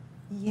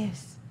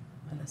 Yes.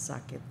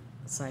 Malasakit,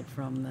 aside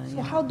from the.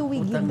 So how do we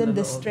give them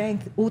the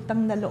strength?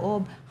 Utang na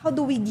loob. How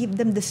do we give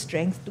them the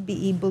strength to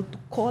be able to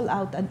call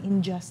out an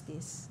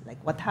injustice,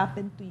 like what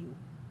happened to you?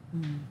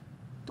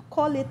 To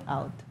call it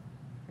out,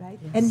 right?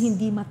 Yes. And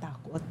hindi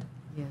matakot.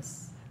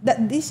 Yes.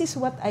 That this is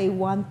what I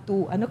want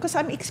to, because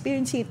I'm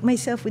experiencing it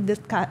myself with the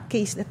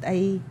case that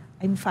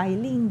I'm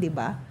filing, di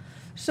ba?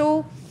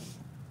 So,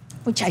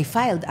 which I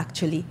filed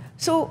actually.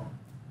 So,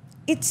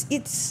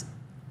 it's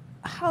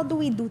how do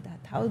we do that?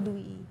 How do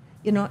we,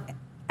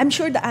 I'm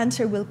sure the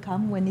answer will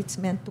come when it's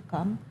meant to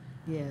come.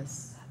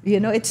 Yes.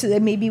 It's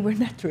maybe we're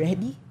not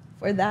ready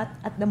for that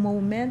at the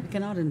moment. We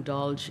cannot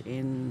indulge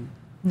in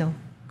No.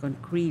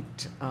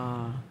 concrete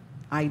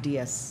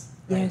ideas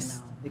right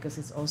Yes. now because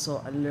it's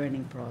also a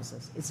learning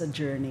process. It's a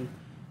journey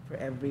for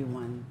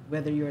everyone,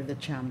 whether you're the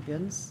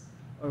champions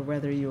or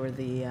whether you're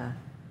the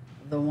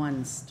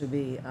ones to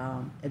be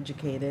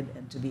educated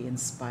and to be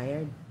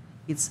inspired.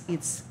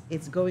 It's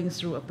going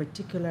through a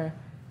particular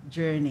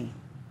journey.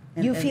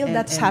 You feel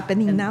that's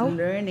happening now?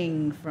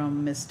 Learning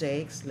from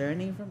mistakes,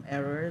 learning from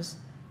errors,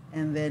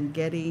 and then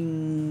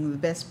getting the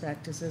best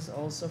practices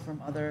also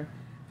from other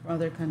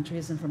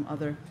countries and from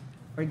other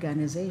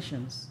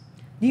organizations.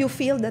 Do you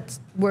feel that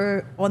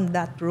we're on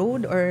that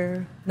road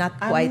or not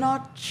quite? I'm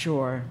not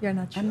sure. You're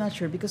not sure? I'm not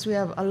sure because we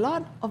have a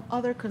lot of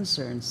other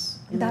concerns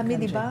in the Dami,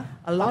 country. di ba?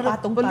 A lot of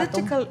Papatong-patong.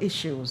 political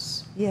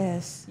issues.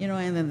 Yes.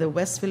 And then the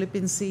West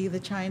Philippine Sea, the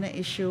China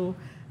issue,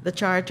 the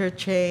charter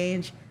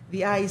change,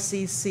 the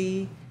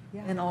ICC,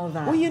 and all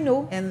that.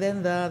 Oh, And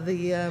then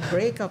the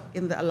breakup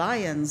in the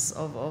alliance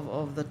of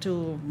the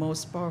 2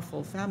 most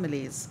powerful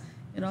families.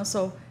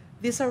 So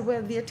these are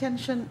where the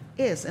attention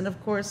is. And of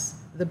course,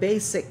 the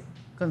basic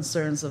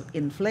concerns of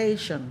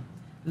inflation,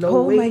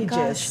 low wages. Oh my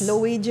gosh, low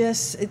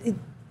wages.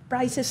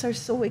 Prices are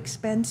so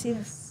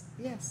expensive.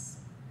 Yes.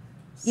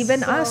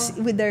 Even us,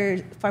 with our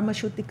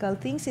pharmaceutical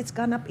things, it's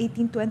gone up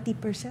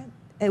 18-20%.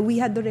 We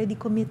had already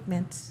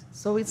commitments.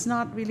 So it's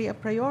not really a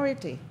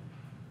priority.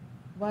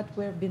 What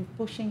we've been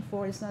pushing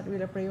for is not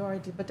really a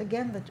priority. But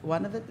again,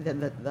 one of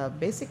the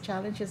basic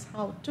challenge is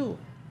how to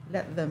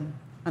let them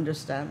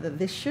understand that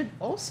this should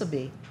also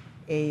be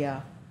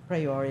a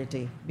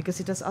priority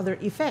because it has other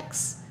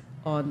effects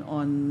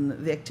on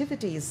the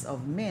activities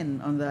of men,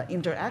 on the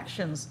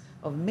interactions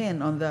of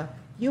men, on the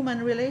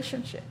human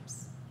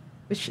relationships.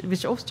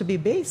 which ought to be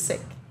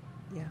basic.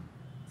 Yeah.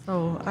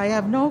 So I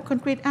have no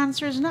concrete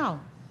answers now.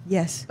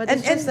 Yes. But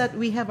it's just that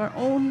we have our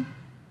own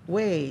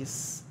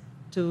ways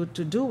to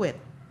do it.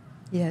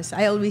 Yes,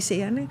 I always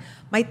say,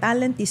 my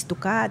talent is to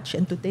catch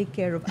and to take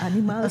care of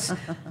animals.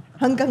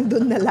 Hanggang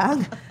dun na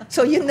lang.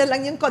 So yun na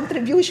lang yung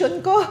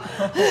contribution ko.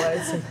 Oh,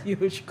 it's a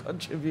huge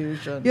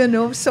contribution.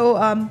 So,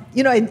 and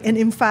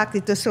in fact,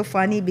 it was so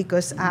funny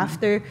because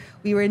after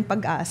we were in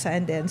Pag-asa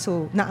and then,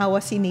 so naawa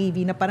si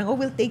Navy na parang,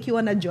 we'll take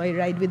you on a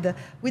joyride with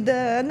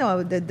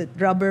the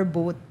rubber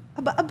boat.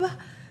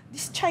 Aba,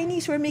 these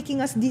Chinese were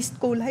making us these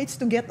coal-heights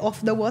to get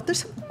off the water.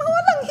 So,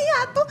 mawalang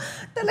hiya to.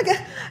 Talaga.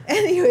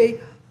 Anyway,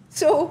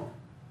 so,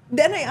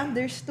 then I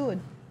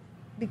understood.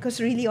 Because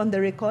really on the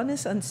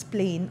reconnaissance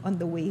plane on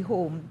the way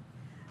home,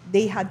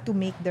 they had to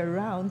make their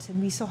rounds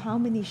and we saw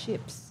how many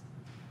ships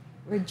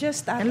were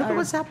just at And look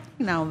what's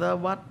happening now.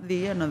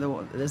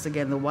 There's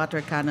again the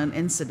water cannon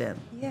incident.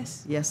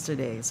 Yes.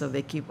 Yesterday. So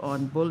they keep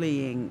on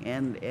bullying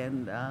and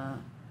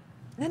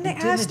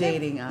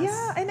intimidating us.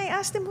 Yeah, and I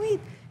asked them,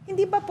 wait,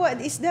 hindi ba po,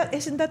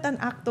 isn't that an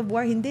act of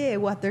war? Hindi,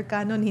 water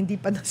cannon, hindi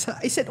pa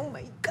nasa. I said, oh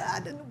my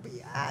God, ano ba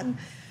yan?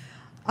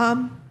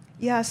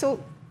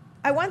 So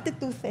I wanted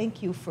to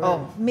thank you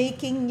for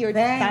making your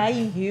time.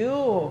 Thank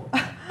you.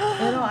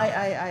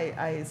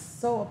 I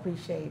so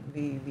appreciate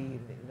the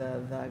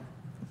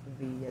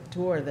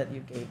tour that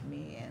you gave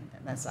me, and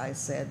as I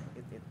said,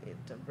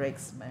 it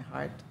breaks my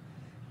heart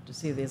to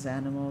see these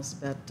animals.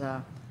 But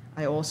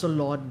I also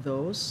laud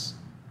those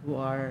who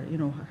are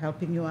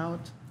helping you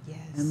out,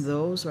 yes, and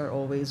those who are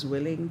always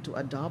willing to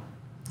adopt.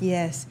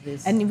 Yes,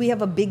 and we have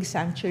a big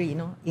sanctuary,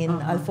 in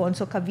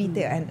Alfonso,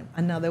 Cavite, and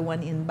another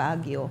one in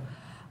Baguio.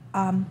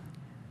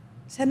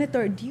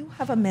 Senator, do you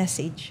have a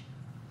message?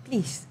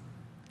 Please.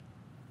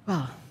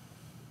 Well,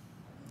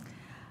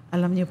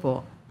 alam niyo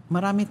po,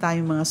 marami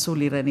tayong mga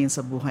suliranin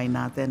sa buhay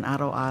natin.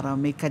 Araw-araw,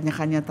 may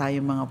kanya-kanya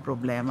tayong mga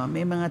problema,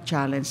 may mga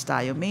challenge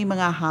tayo, may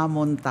mga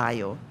hamon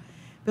tayo.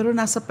 Pero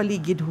nasa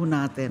paligid ho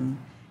natin,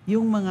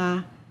 yung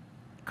mga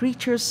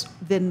creatures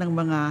din ng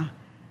mga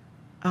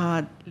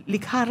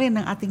likha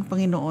rin ng ating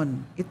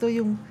Panginoon. Ito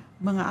yung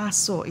mga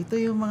aso, ito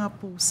yung mga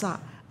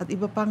pusa, at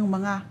iba pang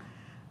mga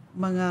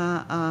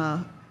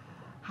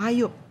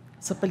hayop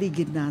sa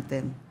paligid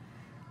natin.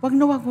 Wag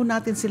na wag ho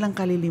natin silang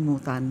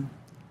kalilimutan.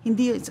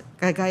 Hindi,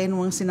 kagaya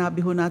ng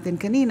sinabi ho natin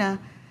kanina,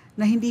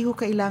 na hindi ho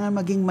kailangan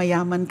maging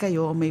mayaman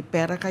kayo, may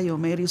pera kayo,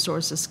 may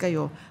resources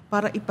kayo,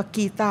 para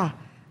ipakita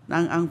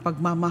ang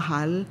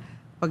pagmamahal,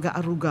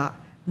 pag-aaruga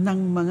ng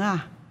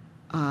mga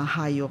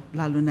hayop,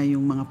 lalo na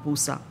yung mga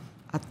pusa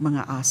at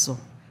mga aso.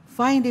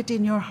 Find it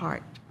in your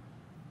heart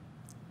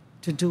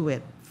to do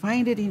it.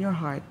 Find it in your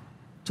heart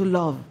to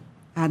love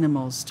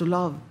animals, to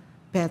love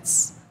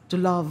pets, to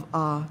love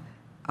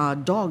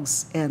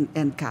dogs and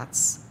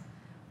cats.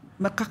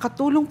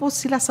 Makakatulong po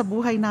sila sa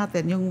buhay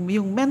natin.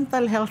 Yung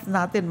mental health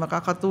natin,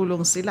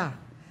 makakatulong sila.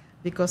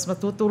 Because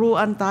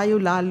matuturuan tayo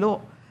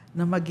lalo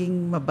na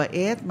maging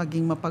mabait,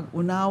 maging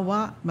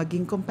mapag-unawa,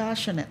 maging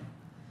compassionate.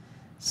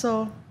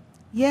 So,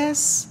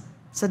 yes,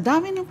 sa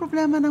dami ng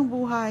problema ng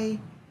buhay,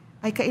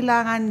 ay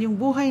kailangan yung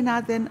buhay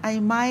natin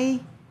ay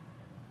may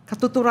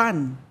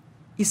katuturan.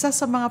 Isa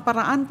sa mga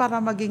paraan para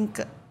maging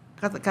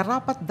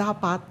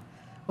karapat-dapat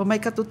o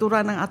may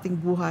katuturan ng ating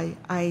buhay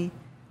ay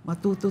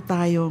matuto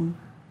tayong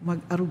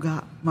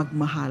mag-aruga,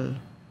 magmahal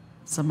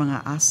sa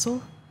mga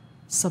aso,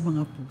 sa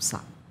mga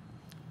pusa.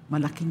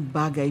 Malaking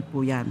bagay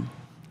po yan.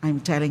 I'm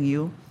telling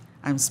you,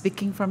 I'm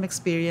speaking from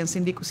experience.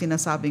 Hindi ko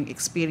sinasabing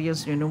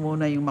experience nyo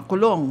muna yung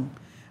makulong.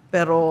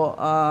 Pero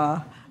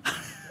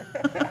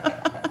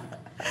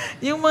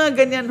yung mga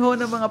ganyan ho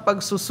na mga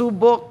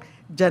pagsusubok,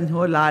 dyan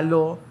ho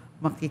lalo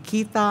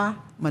makikita,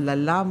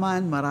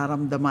 malalaman,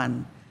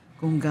 mararamdaman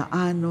kung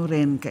gaano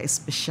rin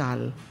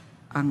ka-espesyal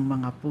ang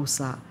mga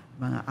pusa,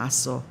 mga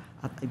aso,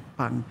 at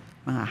ibang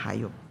mga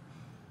hayop.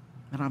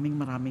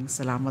 Maraming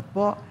salamat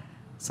po.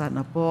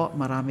 Sana po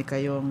marami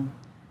kayong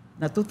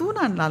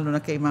natutunan, lalo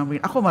na kay Ma'am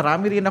Rina. Ako,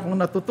 marami rin akong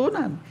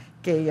natutunan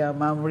kay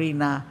Ma'am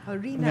Rina.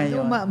 Rina,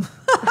 ngayon. no, Ma'am.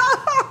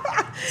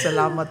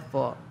 Salamat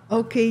po.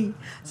 Okay.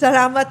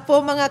 Salamat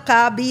po mga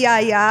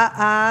kabiyaya.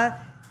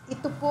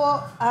 Ito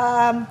po,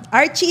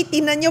 Archie,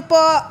 tinan nyo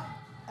po.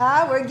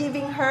 We're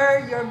giving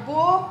her your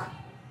book.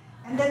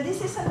 And then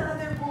this is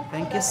another book.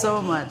 Thank you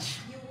so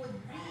much. You would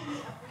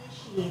really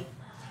appreciate.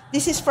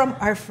 This is from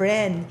our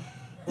friend,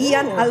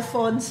 Ian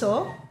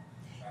Alfonso.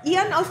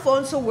 Ian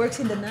Alfonso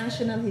works in the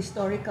National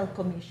Historical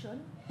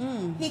Commission.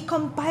 He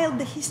compiled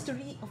the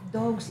history of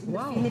dogs in the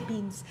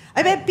Philippines.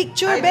 I have a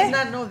picture, I did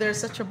not know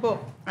there's such a book.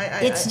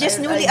 It's just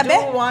newly. I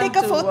do want take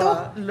a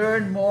photo. To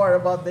learn more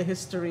about the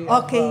history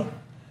of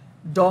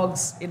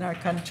dogs in our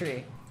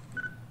country.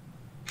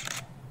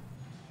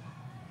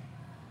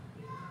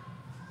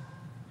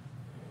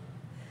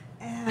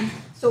 And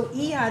so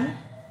Ian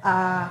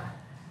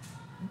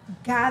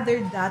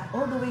gathered that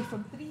all the way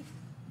from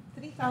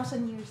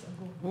 3,000 years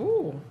ago.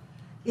 Ooh.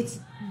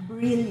 It's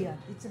brilliant.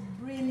 It's a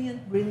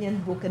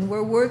brilliant book, and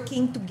we're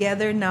working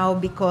together now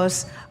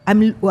because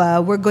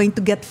we're going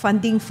to get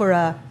funding for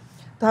a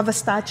to have a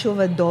statue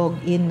of a dog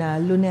in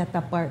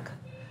Luneta Park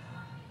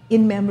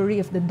in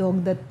memory of the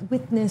dog that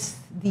witnessed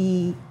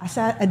the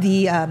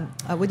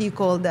what do you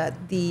call that?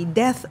 The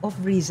death of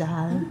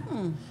Rizal.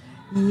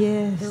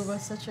 Yes. There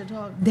was such a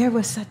dog. There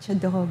was such a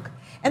dog.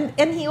 And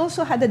he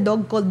also had a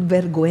dog called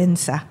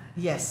Vergüenza.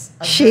 Yes.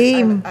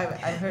 Shame.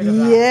 I've heard of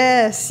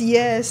that.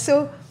 Yes.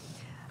 So,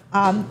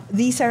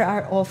 these are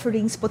our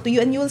offerings po to you.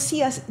 And you'll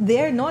see us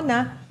there, no,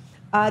 na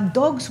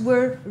dogs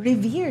were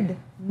revered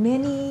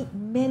many,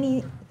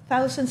 many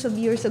thousands of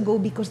years ago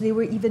because they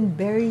were even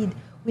buried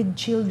with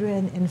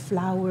children and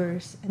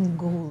flowers and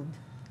gold.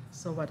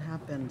 So what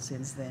happened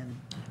since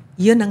then?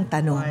 Yun ang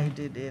tanong. Why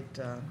did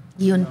it...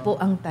 Yun po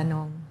ang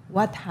tanong.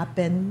 What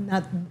happened?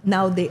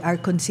 Now they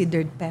are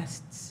considered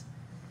pests.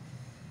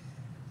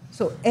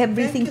 So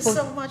everything. Thank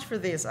you so much for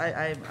this.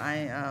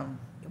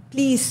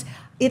 Please,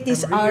 it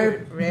is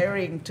our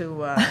raring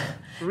to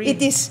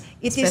read. It is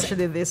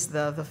especially this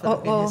the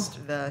Philippine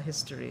the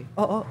history.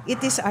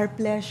 It is our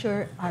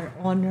pleasure, our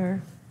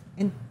honor,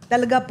 and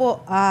talaga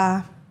po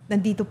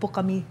nandito po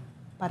kami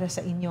para sa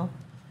inyo.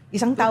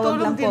 Isang tawag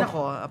lang po. Tutulong din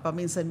ako.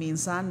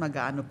 Paminsan-minsan,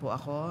 mag-aano po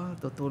ako.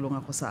 Tutulong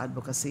ako sa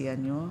advokasya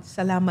nyo.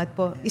 Salamat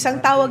po. Isang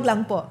tawag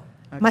lang po.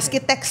 Okay. Maski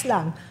text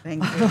lang.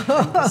 Thank you.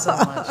 Thank you so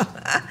much.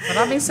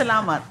 Maraming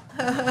salamat.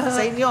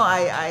 Sa inyo,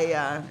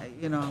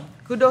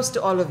 kudos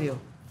to all of you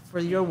for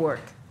your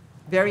work.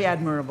 Very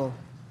admirable.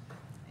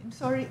 I'm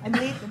sorry. I'm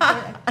late.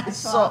 I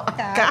saw a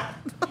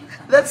cat.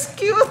 That's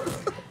cute.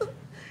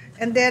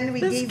 And then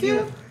we gave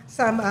you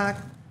some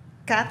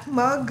cat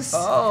mugs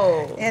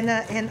and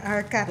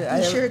our cat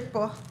t-shirt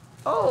po.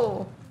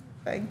 Oh,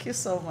 thank you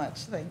so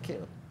much. Thank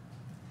you.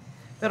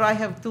 Pero I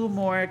have 2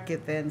 more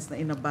kittens na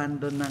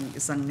inabandon ng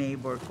isang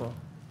neighbor ko.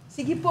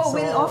 Sige po,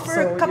 we'll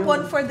offer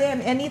kapon for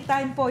them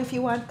anytime po if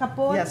you want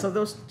kapon. Yeah, so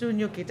those 2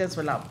 new kittens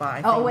wala pa.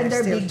 I think when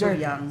they're still bigger.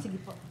 Too young. Sige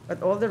po.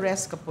 But all the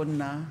rest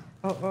kapon na.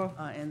 Oo.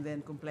 And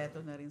then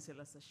kumpleto na rin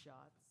sila sa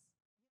shots.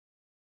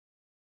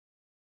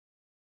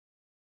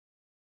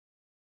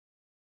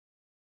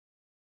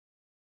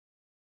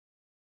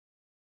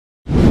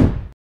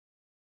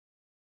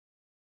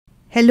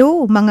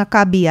 Hello, mga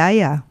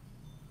kabiyaya.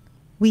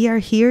 We are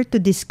here to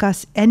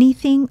discuss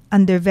anything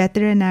under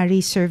veterinary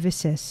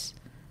services,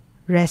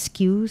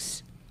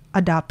 rescues,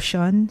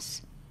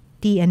 adoptions,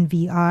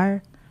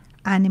 TNVR,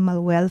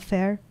 animal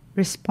welfare,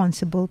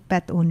 responsible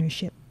pet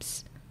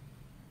ownerships.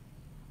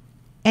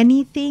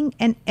 Anything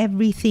and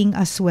everything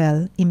as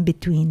well in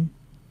between.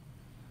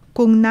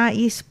 Kung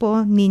nais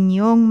po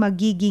ninyong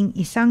magiging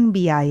isang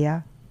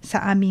biyaya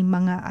sa aming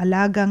mga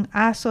alagang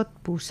aso't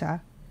pusa,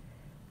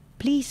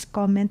 please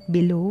comment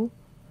below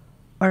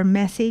or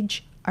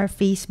message our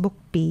Facebook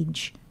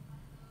page.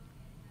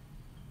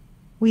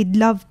 We'd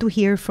love to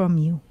hear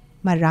from you.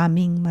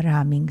 Maraming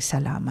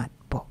salamat.